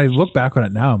 And when I look back on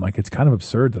it now, I'm like, it's kind of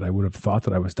absurd that I would have thought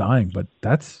that I was dying, but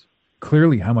that's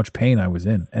clearly how much pain I was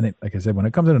in. And like I said, when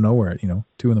it comes out of nowhere, 2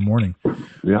 a.m, 1 a.m,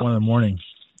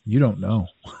 you don't know.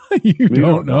 you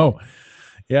don't know.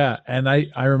 Yeah. And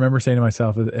I remember saying to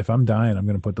myself, if I'm dying, I'm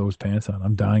going to put those pants on.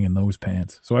 I'm dying in those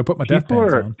pants. So I put my death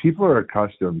pants on. People are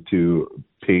accustomed to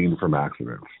pain from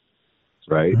accidents,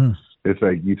 right? It's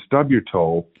like you stub your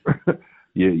toe,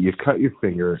 you cut your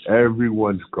finger.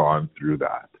 Everyone's gone through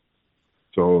that.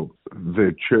 So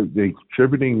the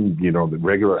attributing, the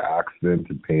regular accident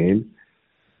to pain,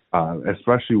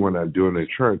 especially when I'm doing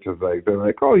insurance, is like, they're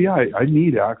like, oh yeah, I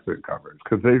need accident coverage,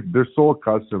 because they're so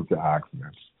accustomed to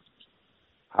accidents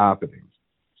happening,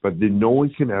 but then no one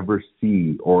can ever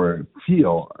see or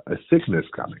feel a sickness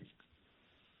coming.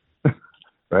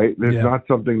 Right? There's not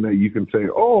something that you can say,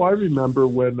 oh, I remember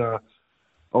when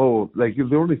like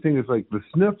the only thing is like the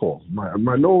sniffles,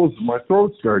 my nose, my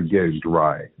throat started getting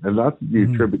dry, and that's what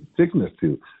you attribute sickness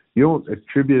to. You don't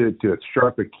attribute it to a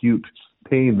sharp acute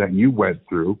pain that you went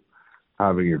through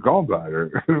having your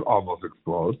gallbladder almost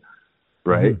explode,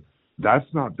 right? That's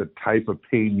not the type of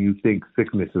pain you think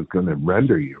sickness is going to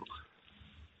render you.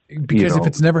 Because if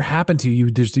it's never happened to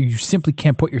you, you simply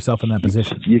can't put yourself in that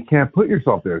position. You can't put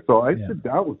yourself there. So I sit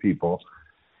down with people,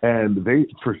 and they,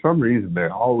 for some reason,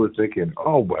 they're always thinking,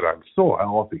 oh, but I'm so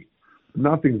healthy.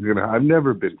 I've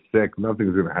never been sick.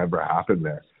 Nothing's going to ever happen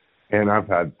there. And I've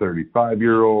had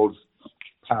 35-year-olds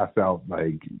pass out,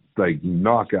 like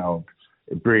knockout,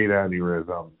 brain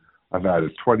aneurysm. I've had a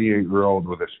 28-year-old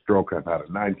with a stroke. I've had a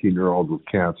 19-year-old with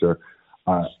cancer.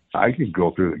 I could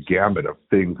go through the gamut of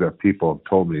things that people have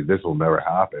told me this will never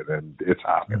happen, and it's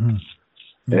happened.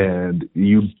 And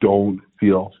you don't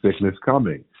feel sickness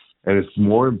coming. And it's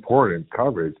more important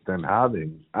coverage than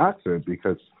having accident,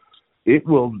 because it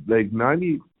will, like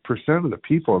 90% of the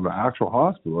people in the actual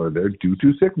hospital are there due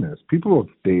to sickness. People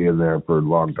don't stay in there for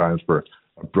long times for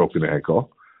a broken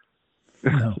ankle.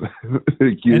 No.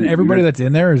 And everybody that's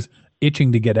in there is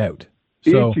itching to get out.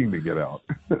 Itching to get out.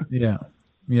 Yeah.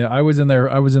 I was in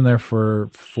there for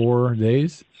 4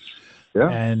 days. Yeah.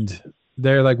 And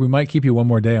they're like, we might keep you one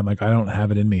more day. I'm like, I don't have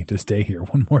it in me to stay here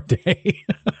one more day.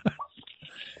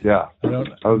 Yeah.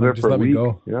 I was there for a week.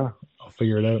 Go. Yeah. I'll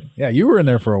figure it out. Yeah. You were in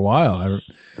there for a while.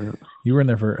 You were in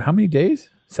there for how many days?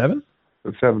 7?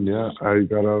 7. Yeah. I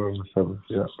got out on the 7th.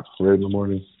 Yeah. Right in the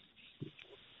morning.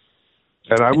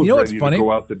 And I was ready to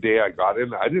go out the day I got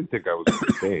in. I didn't think I was going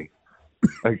to stay.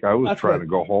 Like, I was trying to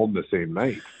go home the same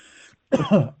night.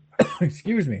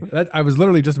 Excuse me. I was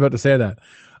literally just about to say that.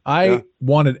 I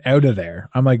wanted out of there.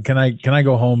 I'm like, can I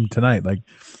go home tonight? Like,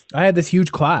 I had this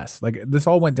huge class. Like, this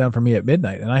all went down for me at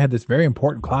midnight, and I had this very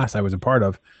important class I was a part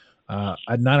of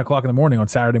at 9 o'clock in the morning on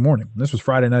Saturday morning. This was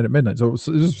Friday night at midnight. So this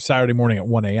was Saturday morning at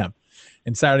 1 a.m.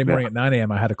 And Saturday morning at 9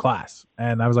 a.m. I had a class,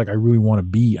 and I was like, I really want to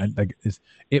be.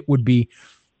 It would be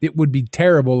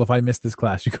terrible if I missed this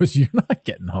class. She goes, you're not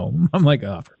getting home. I'm like,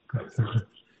 oh, for Christ's sake.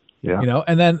 Yeah.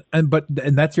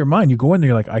 And that's your mind. You go in there,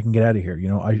 you're like, I can get out of here.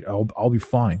 I'll be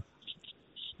fine.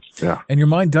 Yeah. And your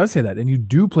mind does say that, and you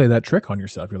do play that trick on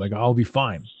yourself. You're like, I'll be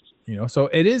fine. So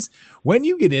it is, when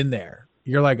you get in there,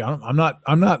 you're like, I'm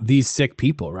not these sick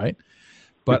people, right?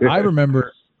 But I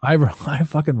remember, I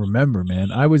fucking remember,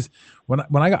 man. I was when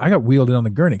I got wheeled in on the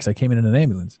gurney because I came in an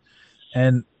ambulance,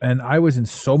 And I was in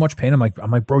so much pain. I'm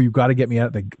like, bro, you got to get me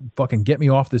out. Like, fucking get me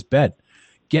off this bed.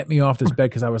 Get me off this bed,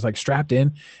 because I was like strapped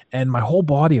in, and my whole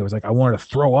body, I was like, I wanted to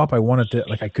throw up. I wanted to,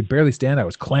 like, I could barely stand. I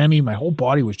was clammy. My whole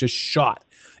body was just shot.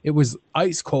 It was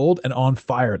ice cold and on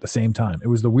fire at the same time. It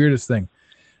was the weirdest thing.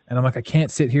 And I'm like, I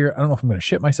can't sit here. I don't know if I'm going to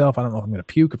shit myself. I don't know if I'm going to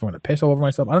puke, if I'm going to piss all over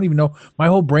myself. I don't even know. My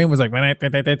whole brain was like,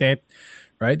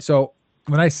 right? So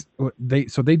when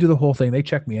they do the whole thing, they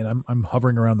check me, and I'm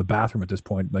hovering around the bathroom at this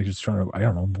point, like just trying to, I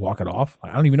don't know, walk it off.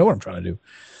 I don't even know what I'm trying to do.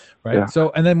 Right. Yeah.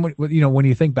 So, and then when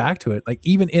you think back to it, like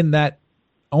even in that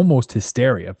almost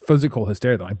hysteria, physical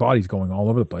hysteria, my body's going all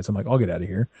over the place. I'm like, I'll get out of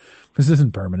here. This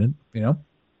isn't permanent,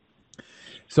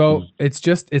 So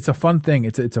it's a fun thing.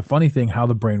 It's a funny thing how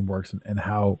the brain works, and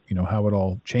how, how it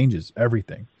all changes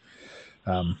everything.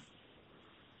 And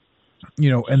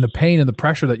the pain and the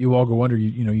pressure that you all go under,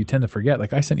 you tend to forget.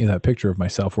 Like, I sent you that picture of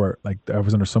myself where, like, I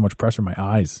was under so much pressure, my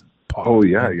eyes popped. Oh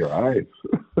yeah, your eyes.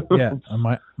 Yeah,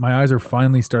 my eyes are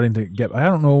finally starting to get. I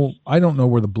don't know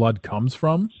where the blood comes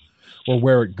from or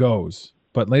where it goes.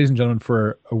 But ladies and gentlemen,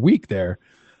 for a week there,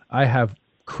 I have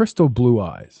crystal blue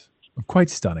eyes. Quite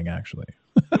stunning, actually.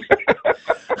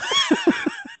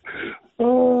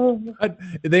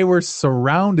 They were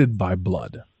surrounded by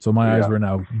blood, so my eyes were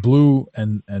now blue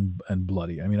and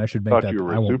bloody. I mean, I should make that. You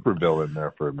were a super villain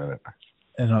there for a minute.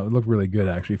 And it looked really good,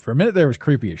 actually. For a minute there, it was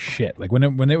creepy as shit. Like when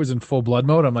it was in full blood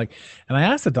mode, I'm like, and I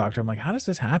asked the doctor, I'm like, how does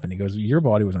this happen? He goes, your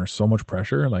body was under so much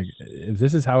pressure. Like, if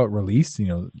this is how it released,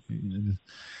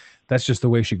 that's just the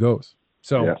way she goes.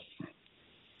 So,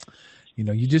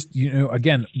 you just,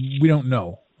 again, we don't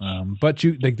know. But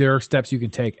there are steps you can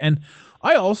take. And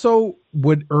I also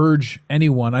would urge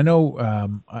anyone, I know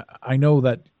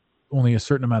that only a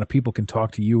certain amount of people can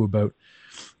talk to you about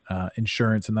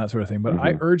insurance and that sort of thing. But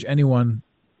I urge anyone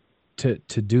to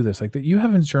do this. Like, that you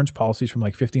have insurance policies from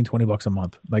like $15-20 a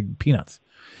month, like peanuts.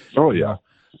 Oh yeah.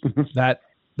 That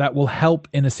will help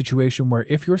in a situation where,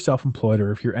 if you're self-employed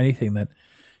or if you're anything that,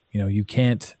 you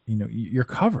can't, you're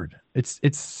covered. It's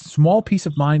small peace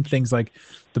of mind things like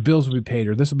the bills will be paid,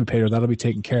 or this will be paid, or that'll be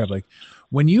taken care of. Like,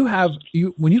 when you have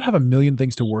a million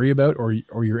things to worry about, or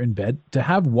you're in bed, to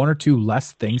have one or two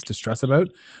less things to stress about,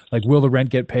 like, will the rent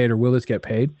get paid, or will this get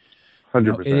paid?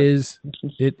 100%.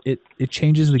 It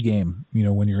changes the game,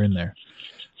 when you're in there.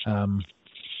 I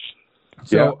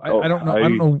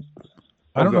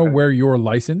don't know where you're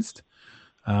licensed.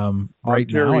 Right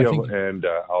Ontario now, I think, and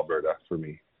Alberta for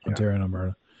me. Ontario and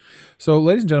Alberta. So,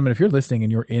 ladies and gentlemen, if you're listening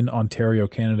and you're in Ontario,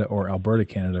 Canada, or Alberta,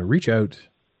 Canada, reach out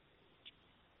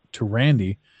to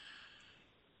Randy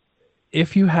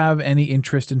if you have any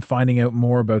interest in finding out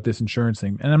more about this insurance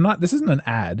thing. And this isn't an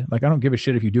ad. Like, I don't give a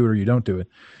shit if you do it or you don't do it,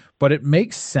 but it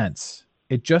makes sense.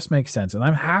 It just makes sense. And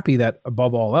I'm happy that,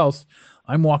 above all else,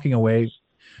 I'm walking away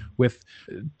with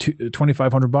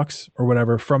 $2,500 or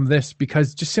whatever from this,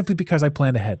 simply because I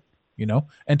planned ahead, and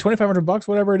 $2,500,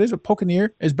 whatever it is, a poke in the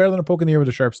ear is better than a poke in the ear with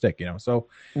a sharp stick, So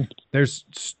there's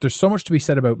so much to be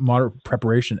said about moderate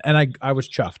preparation. And I was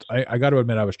chuffed. I got to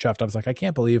admit, I was chuffed. I was like, I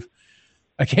can't believe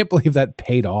that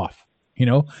paid off.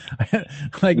 You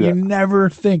never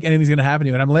think anything's going to happen to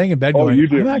you. And I'm laying in bed going, you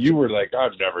did. You were like,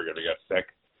 I'm never going to get sick.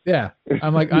 Yeah.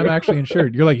 I'm like, I'm actually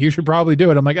insured. You're like, you should probably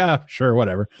do it. I'm like, sure,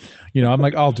 whatever. I'm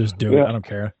like, I'll just do it. I don't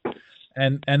care.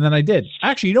 And then I did.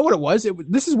 Actually, you know what it was?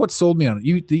 This is what sold me on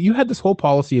it. You had this whole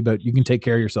policy about you can take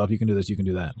care of yourself. You can do this. You can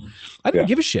do that. I didn't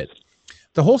give a shit.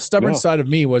 The whole stubborn side of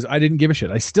me was I didn't give a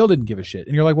shit. I still didn't give a shit.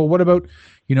 And you're like, well, what about,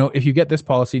 if you get this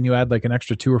policy and you add like an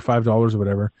extra $2 or $5 or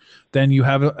whatever, then you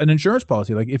have an insurance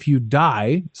policy. Like, if you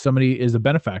die, somebody is a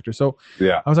benefactor. So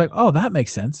I was like, oh, that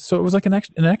makes sense. So it was like an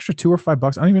extra $2 or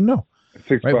 $5. I don't even know.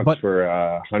 $6 for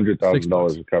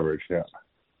 $100,000 of coverage. Yeah.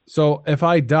 So if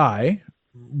I die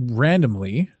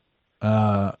randomly,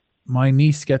 my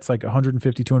niece gets like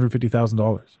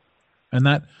 $150,000-$250,000. And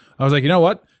that, I was like, you know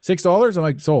what? $6? I'm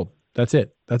like, sold. That's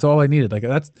it. That's all I needed. Like,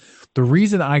 that's the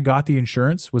reason I got the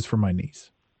insurance, was for my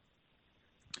niece.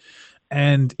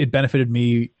 And it benefited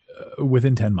me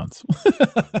within 10 months.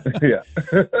 Yeah.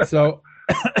 So,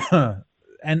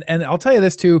 and I'll tell you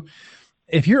this too,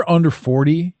 if you're under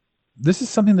 40, this is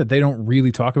something that they don't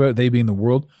really talk about, they being the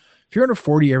world. If you're under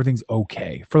 40, everything's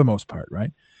okay for the most part,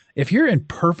 right? If you're in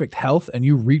perfect health and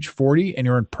you reach 40 and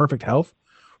you're in perfect health,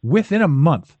 within a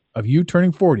month of you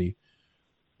turning 40,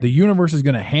 the universe is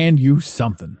going to hand you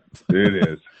something. It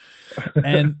is.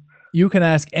 And you can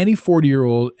ask any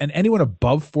 40-year-old, and anyone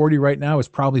above 40 right now is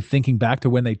probably thinking back to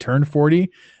when they turned 40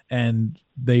 and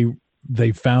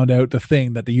they found out the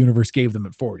thing that the universe gave them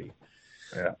at 40.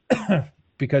 Yeah.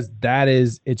 Because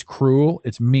it's cruel,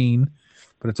 it's mean,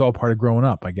 but it's all part of growing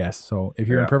up, I guess. So if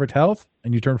you're in perfect health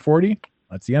and you turn 40,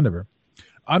 that's the end of her.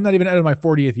 I'm not even out of my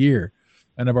 40th year,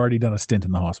 and I've already done a stint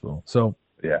in the hospital. So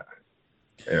yeah.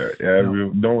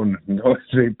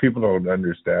 People don't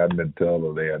understand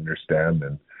until they understand,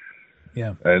 and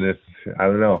it's, I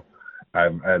don't know.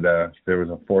 There was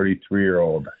a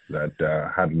 43-year-old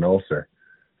that had an ulcer,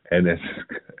 and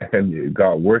it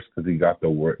got worse because he got the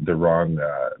wrong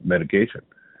medication.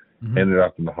 Ended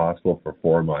up in the hospital for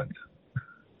 4 months.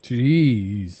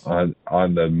 Jeez.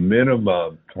 On the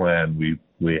minimum plan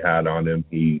we had on him,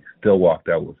 he still walked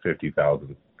out with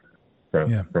 $50,000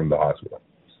 from the hospital.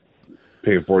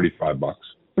 Paying $45.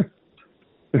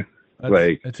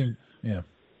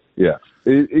 Yeah.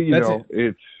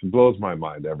 It blows my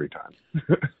mind every time.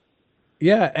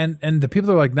 Yeah, and the people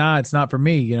are like, nah, it's not for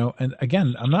me, you know. And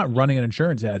again, I'm not running an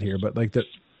insurance ad here, but like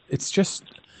it's just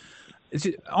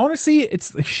honestly, it's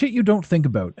the shit you don't think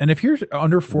about. And if you're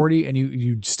under 40 and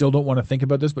you still don't want to think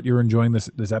about this, but you're enjoying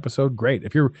this episode, great.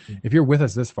 If you're with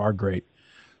us this far, great.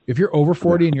 If you're over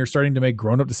 40 and you're starting to make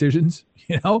grown-up decisions,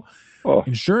 you know,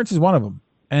 insurance is one of them.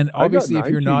 And obviously, if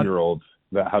you're not, 19-year-olds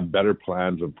that have better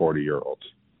plans than 40-year-olds,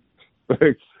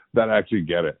 like, that actually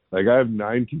get it. Like, I have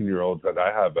 19-year-olds that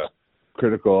I have a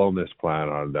critical illness plan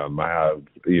on them. I have,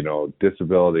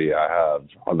 disability. I have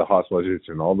on the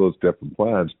hospitalization, all those different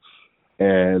plans,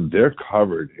 and they're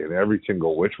covered in every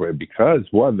single which way because,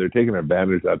 one, they're taking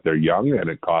advantage that they're young and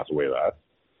it costs way less.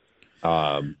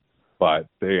 But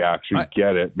they actually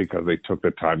get it because they took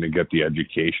the time to get the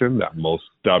education that most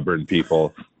stubborn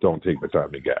people don't take the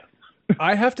time to get.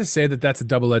 I have to say that that's a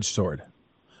double-edged sword.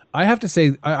 I have to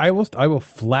say, I will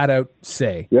flat out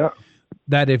say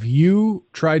that if you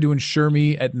try to insure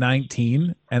me at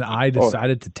 19 and I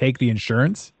decided to take the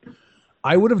insurance,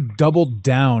 I would have doubled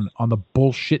down on the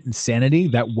bullshit insanity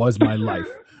that was my life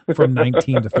from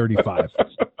 19 to 35.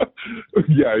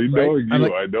 Yeah, I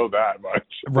know that much.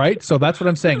 Right? So that's what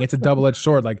I'm saying. It's a double-edged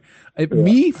sword. Like,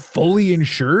 me fully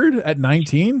insured at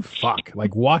 19, fuck.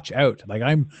 Like, watch out. Like,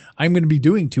 I'm going to be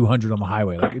doing 200 on the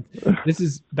highway. Like,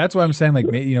 that's why I'm saying, like,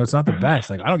 it's not the best.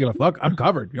 Like, I don't give a fuck. I'm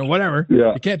covered. Whatever.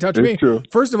 Yeah, you can't touch me. True.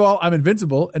 First of all, I'm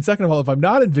invincible. And second of all, if I'm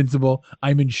not invincible,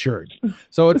 I'm insured.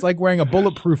 So it's like wearing a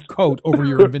bulletproof coat over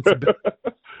your invincibility.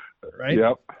 Right?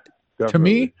 Yep. Definitely. To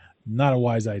me, not a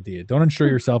wise idea. Don't insure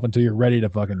yourself until you're ready to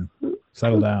fucking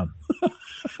settle down.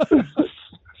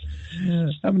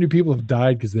 How many people have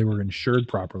died because they were insured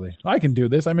properly? I can do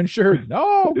this. I'm insured.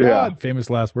 Oh, God. Famous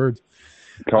last words.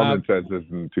 Common sense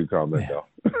isn't too common, though.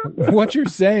 What you're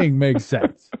saying makes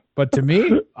sense. But to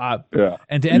me, and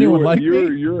to anyone like me,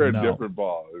 you're a different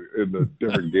ball in the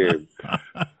different game.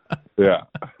 Yeah.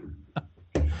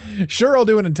 Sure, I'll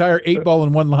do an entire 8-ball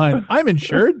in one line. I'm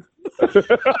insured.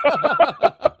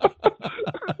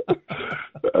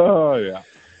 Oh, yeah.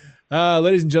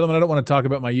 Ladies and gentlemen, I don't want to talk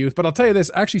about my youth, but I'll tell you this.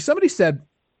 Actually, somebody said,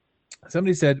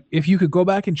 if you could go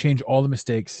back and change all the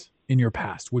mistakes in your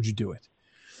past, would you do it?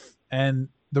 And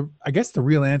I guess the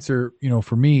real answer,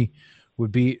 for me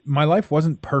would be my life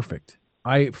wasn't perfect.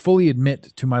 I fully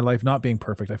admit to my life not being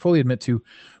perfect. I fully admit to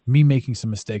me making some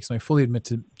mistakes, and I fully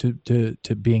admit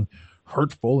to being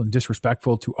hurtful and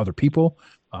disrespectful to other people,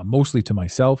 mostly to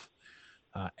myself.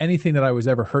 Anything that I was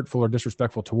ever hurtful or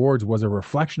disrespectful towards was a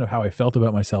reflection of how I felt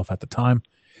about myself at the time.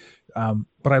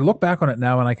 But I look back on it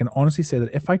now and I can honestly say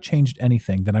that if I changed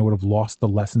anything, then I would have lost the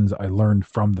lessons I learned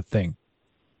from the thing.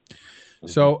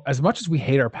 So as much as we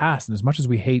hate our past and as much as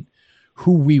we hate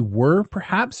who we were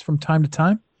perhaps from time to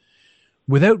time,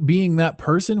 without being that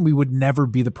person, we would never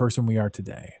be the person we are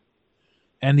today.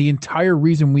 And the entire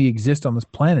reason we exist on this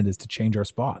planet is to change our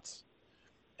spots.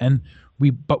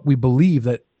 But we believe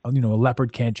that, a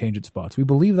leopard can't change its spots. We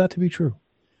believe that to be true.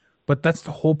 But that's the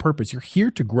whole purpose. You're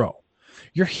here to grow.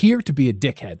 You're here to be a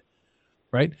dickhead,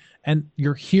 right? And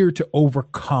you're here to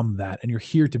overcome that. And you're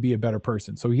here to be a better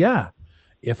person. So yeah,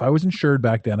 if I was insured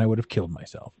back then, I would have killed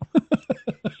myself.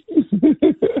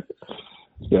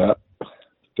 Yeah,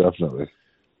 definitely.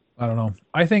 I don't know.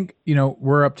 I think,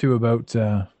 we're up to about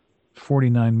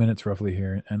 49 minutes roughly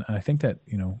here. And I think that,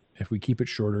 if we keep it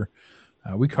shorter,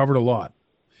 we covered a lot.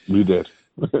 We did.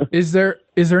 Is there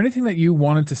anything that you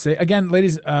wanted to say? Again,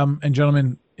 ladies and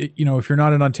gentlemen, if you're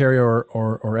not in Ontario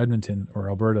or Edmonton or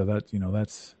Alberta,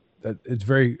 that's it's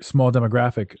very small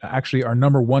demographic. Actually, our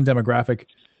number one demographic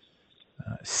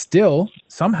still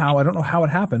somehow, I don't know how it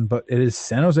happened, but it is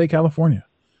San Jose, California.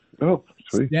 Oh,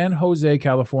 sweet. San Jose,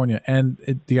 California. And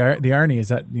the irony is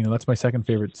that, that's my second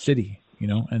favorite city,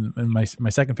 and my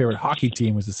second favorite hockey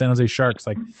team was the San Jose Sharks.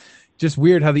 Like, just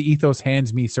weird how the ethos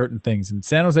hands me certain things. In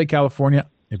San Jose, California,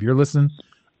 if you're listening,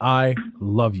 I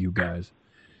love you guys.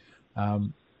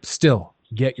 Still,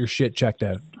 get your shit checked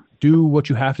out. Do what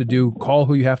you have to do. Call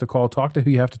who you have to call. Talk to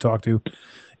who you have to talk to.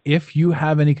 if you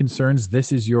have any concerns,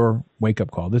 this is your wake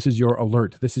up call. This is your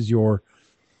alert. Here's your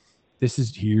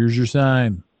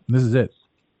sign. This is it.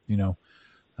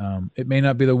 It may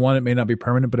not be the one, it may not be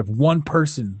permanent, but if one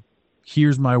person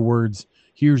hears my words,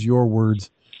 hears your words,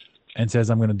 and says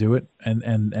I'm going to do it,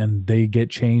 and they get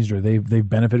changed or they've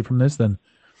benefited from this, then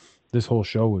this whole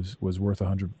show was worth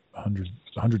 100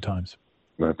 times.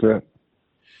 That's it.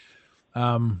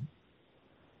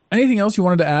 Anything else you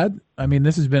wanted to add? I mean,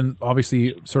 this has been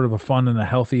obviously sort of a fun and a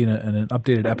healthy and an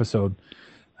updated episode.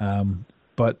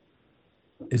 But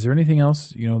is there anything else,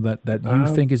 that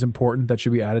you think is important that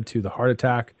should be added to the heart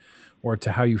attack, or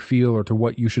to how you feel, or to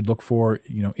what you should look for,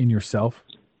 in yourself?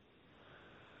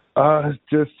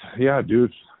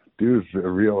 Do a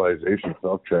realization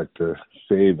self-check to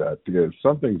say that if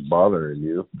something's bothering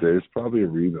you, there's probably a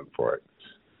reason for it.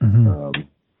 Mm-hmm.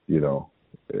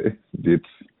 It's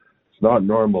not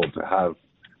normal to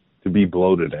be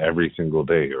bloated every single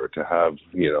day, or to have,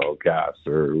 gas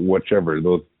or whichever.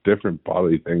 Those different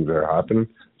bodily things that are happening,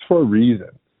 it's for a reason.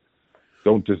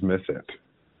 Don't dismiss it.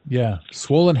 Yeah.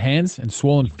 Swollen hands and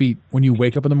swollen feet when you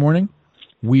wake up in the morning,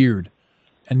 weird.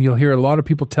 And you'll hear a lot of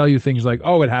people tell you things like,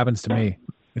 oh, it happens to me.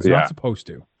 It's not supposed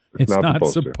to. It's not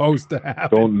supposed to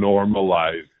happen. Don't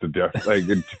normalize the death. Like,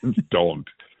 just don't.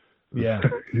 Yeah.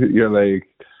 You're like,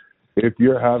 if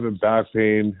you're having back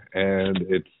pain and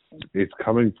it's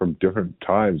coming from different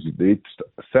times, they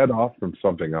set off from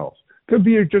something else. Could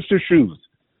be just your shoes,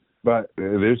 but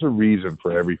there's a reason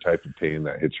for every type of pain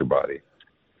that hits your body.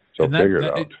 So figure it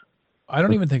out. I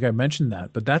don't even think I mentioned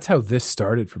that, but that's how this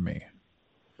started for me.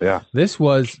 Yeah. This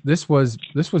was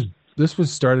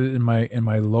started in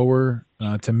my lower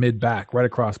to mid back, right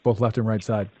across both left and right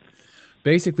side.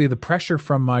 Basically, the pressure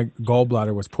from my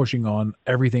gallbladder was pushing on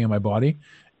everything in my body,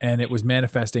 and it was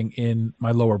manifesting in my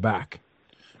lower back.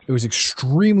 It was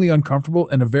extremely uncomfortable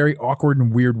in a very awkward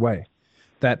and weird way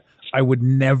that I would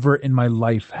never in my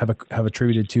life have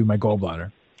attributed to my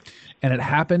gallbladder. And it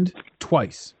happened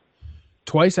twice.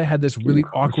 Twice I had this really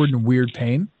awkward and weird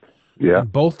pain. Yeah.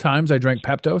 And both times I drank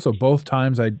Pepto. So both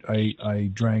times I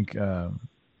drank like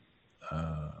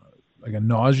a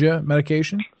nausea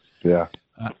medication. Yeah.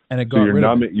 And it got so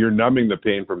you're numbing the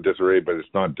pain from disarray, but it's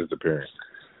not disappearing.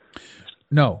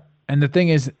 No. And the thing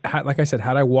is, like I said,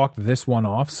 had I walked this one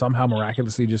off, somehow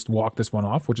miraculously just walked this one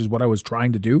off, which is what I was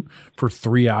trying to do for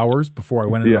 3 hours before I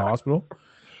went into the hospital.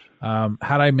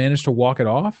 Had I managed to walk it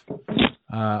off,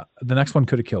 the next one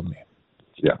could have killed me.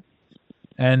 Yeah.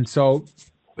 And so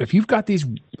if you've got these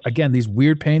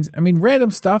weird pains, I mean,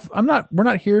 random stuff, we're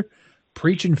not here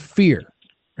preaching fear,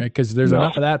 right? Because there's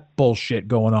enough of that bullshit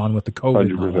going on with the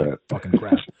COVID fucking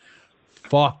crap.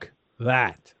 Fuck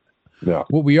that. Yeah.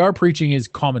 What we are preaching is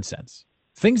common sense.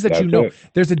 Things that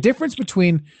There's a difference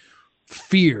between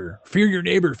fear your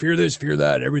neighbor, fear this, fear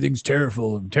that, everything's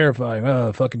terrifying,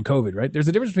 fucking COVID, right? There's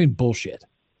a difference between bullshit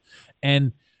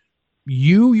and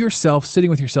you yourself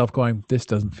sitting with yourself going, this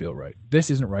doesn't feel right.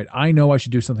 This isn't right. I know I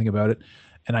should do something about it,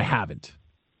 and I haven't.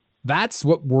 That's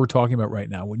what we're talking about right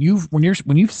now. When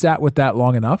you've sat with that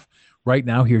long enough, right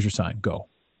now, here's your sign. Go.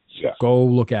 Yeah. Go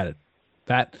look at it.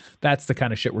 That's the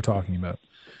kind of shit we're talking about.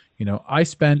 I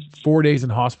spent 4 days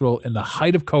in hospital in the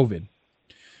height of COVID,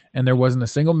 and there wasn't a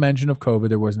single mention of COVID.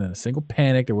 There wasn't a single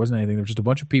panic. There wasn't anything. There was just a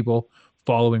bunch of people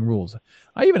following rules.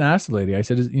 I even asked the lady, I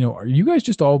said, are you guys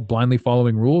just all blindly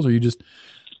following rules? Or are you just,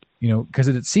 because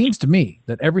it seems to me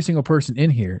that every single person in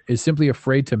here is simply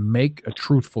afraid to make a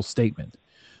truthful statement.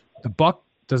 The buck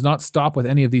does not stop with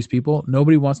any of these people.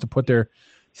 Nobody wants to put their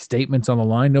statements on the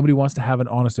line. Nobody wants to have an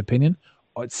honest opinion.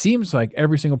 It seems like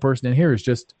every single person in here is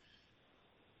just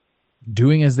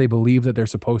doing as they believe that they're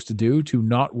supposed to do, to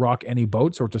not rock any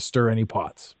boats or to stir any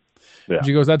pots. Yeah. And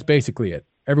she goes, that's basically it.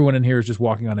 Everyone in here is just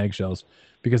walking on eggshells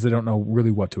because they don't know really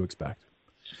what to expect.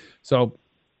 So,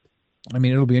 I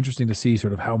mean, it'll be interesting to see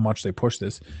sort of how much they push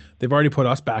this. They've already put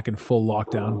us back in full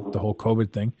lockdown, the whole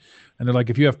COVID thing. And they're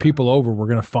like, if you have people over, we're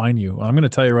going to fine you. Well, I'm going to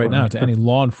tell you right now, to any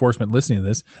law enforcement listening to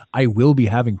this, I will be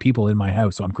having people in my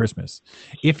house on Christmas.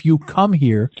 If you come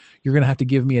here, you're going to have to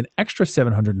give me an extra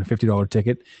 $750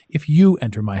 ticket if you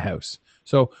enter my house.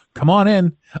 So come on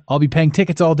in. I'll be paying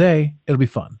tickets all day. It'll be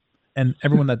fun. And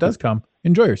everyone that does come,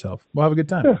 enjoy yourself. We'll have a good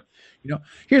time. Yeah.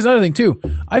 Here's another thing too.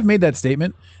 I've made that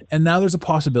statement, and now there's a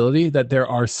possibility that there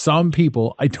are some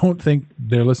people, I don't think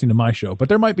they're listening to my show, but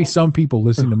there might be some people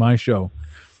listening to my show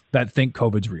that think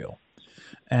COVID's real.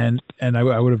 And I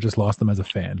would have just lost them as a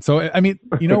fan. So, I mean,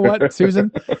 you know what,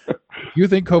 Susan? You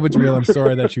think COVID's real. I'm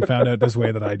sorry that you found out this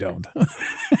way that I don't.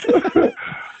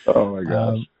 Oh my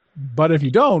gosh. But if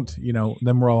you don't,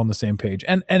 then we're all on the same page.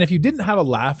 And if you didn't have a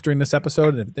laugh during this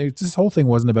episode, this whole thing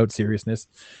wasn't about seriousness.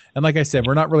 And like I said,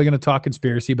 we're not really going to talk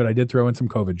conspiracy, but I did throw in some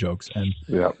COVID jokes. And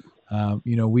yeah, I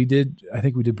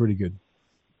think we did pretty good.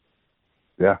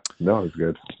 Yeah, no, it was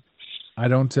good. I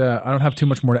don't have too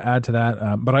much more to add to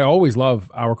that. But I always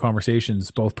love our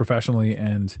conversations, both professionally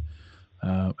and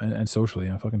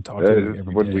socially. I fucking talk to you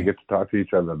every when day. We get to talk to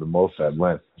each other the most at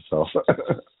length. So.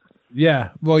 Yeah,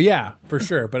 well, yeah, for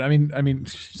sure. But I mean,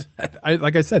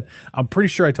 like I said, I'm pretty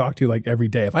sure I talk to you like every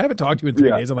day. If I haven't talked to you in 3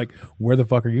 days, I'm like, where the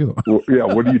fuck are you? Well, yeah,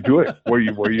 what are you doing? Why are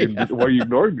you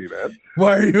ignoring me, man?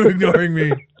 Why are you ignoring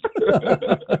me?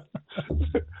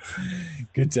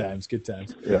 Good times.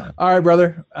 Yeah. All right,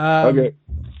 brother. Okay.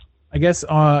 I guess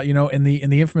in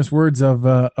the infamous words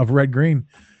of Red Green,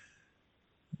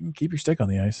 keep your stick on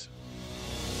the ice.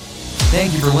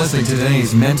 Thank you for listening to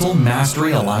today's Mental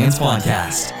Mastery Alliance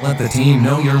podcast. Let the team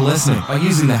know you're listening by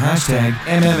using the hashtag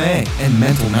MMA and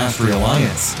Mental Mastery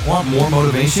Alliance. Want more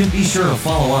motivation? Be sure to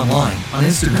follow online on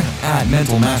Instagram at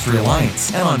Mental Mastery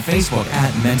Alliance and on Facebook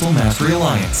at Mental Mastery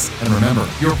Alliance. And remember,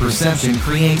 your perception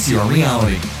creates your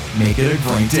reality. Make it a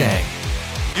great day.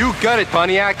 You got it,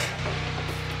 Pontiac.